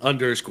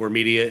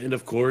Sin_media. And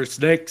of course,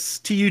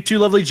 next to you two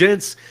lovely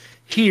gents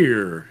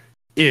here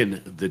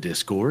in the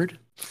Discord.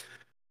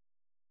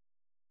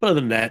 But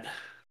other than that,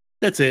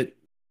 that's it.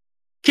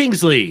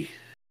 Kingsley,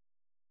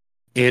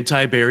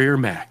 Anti-Barrier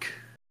Mac,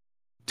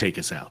 take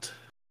us out.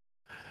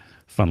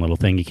 Fun little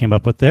thing you came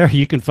up with there.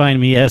 You can find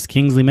me as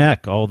Kingsley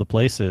Mac, all the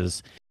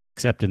places,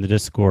 except in the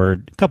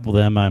Discord. A couple of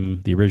them,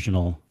 I'm the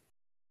original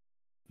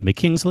MC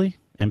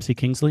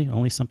Kingsley.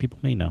 Only some people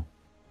may know.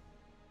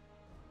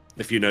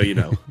 If you know, you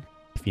know.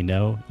 If you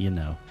know, you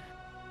know.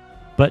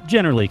 But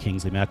generally,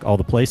 Kingsley Mac, all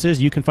the places.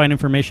 You can find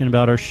information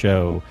about our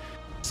show,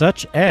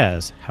 such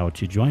as how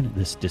to join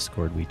this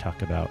Discord we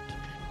talk about,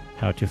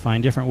 how to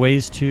find different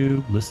ways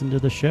to listen to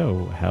the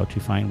show, how to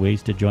find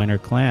ways to join our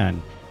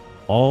clan,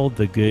 all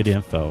the good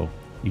info.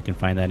 You can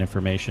find that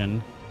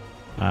information.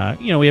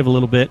 We have a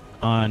little bit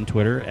on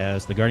Twitter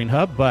as The Guardian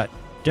Hub, but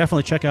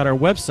definitely check out our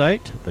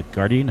website,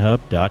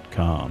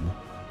 theguardianhub.com.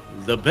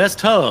 The best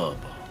hub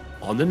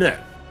on the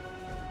net.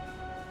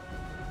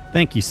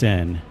 Thank you,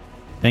 Sin.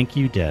 Thank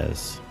you,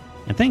 Des.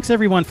 And thanks,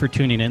 everyone, for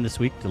tuning in this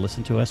week to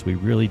listen to us. We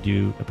really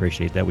do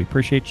appreciate that. We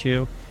appreciate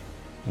you,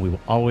 and we will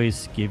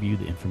always give you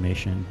the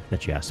information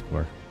that you ask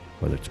for,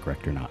 whether it's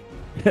correct or not.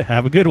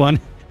 Have a good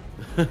one.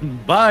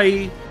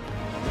 Bye.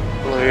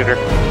 Later.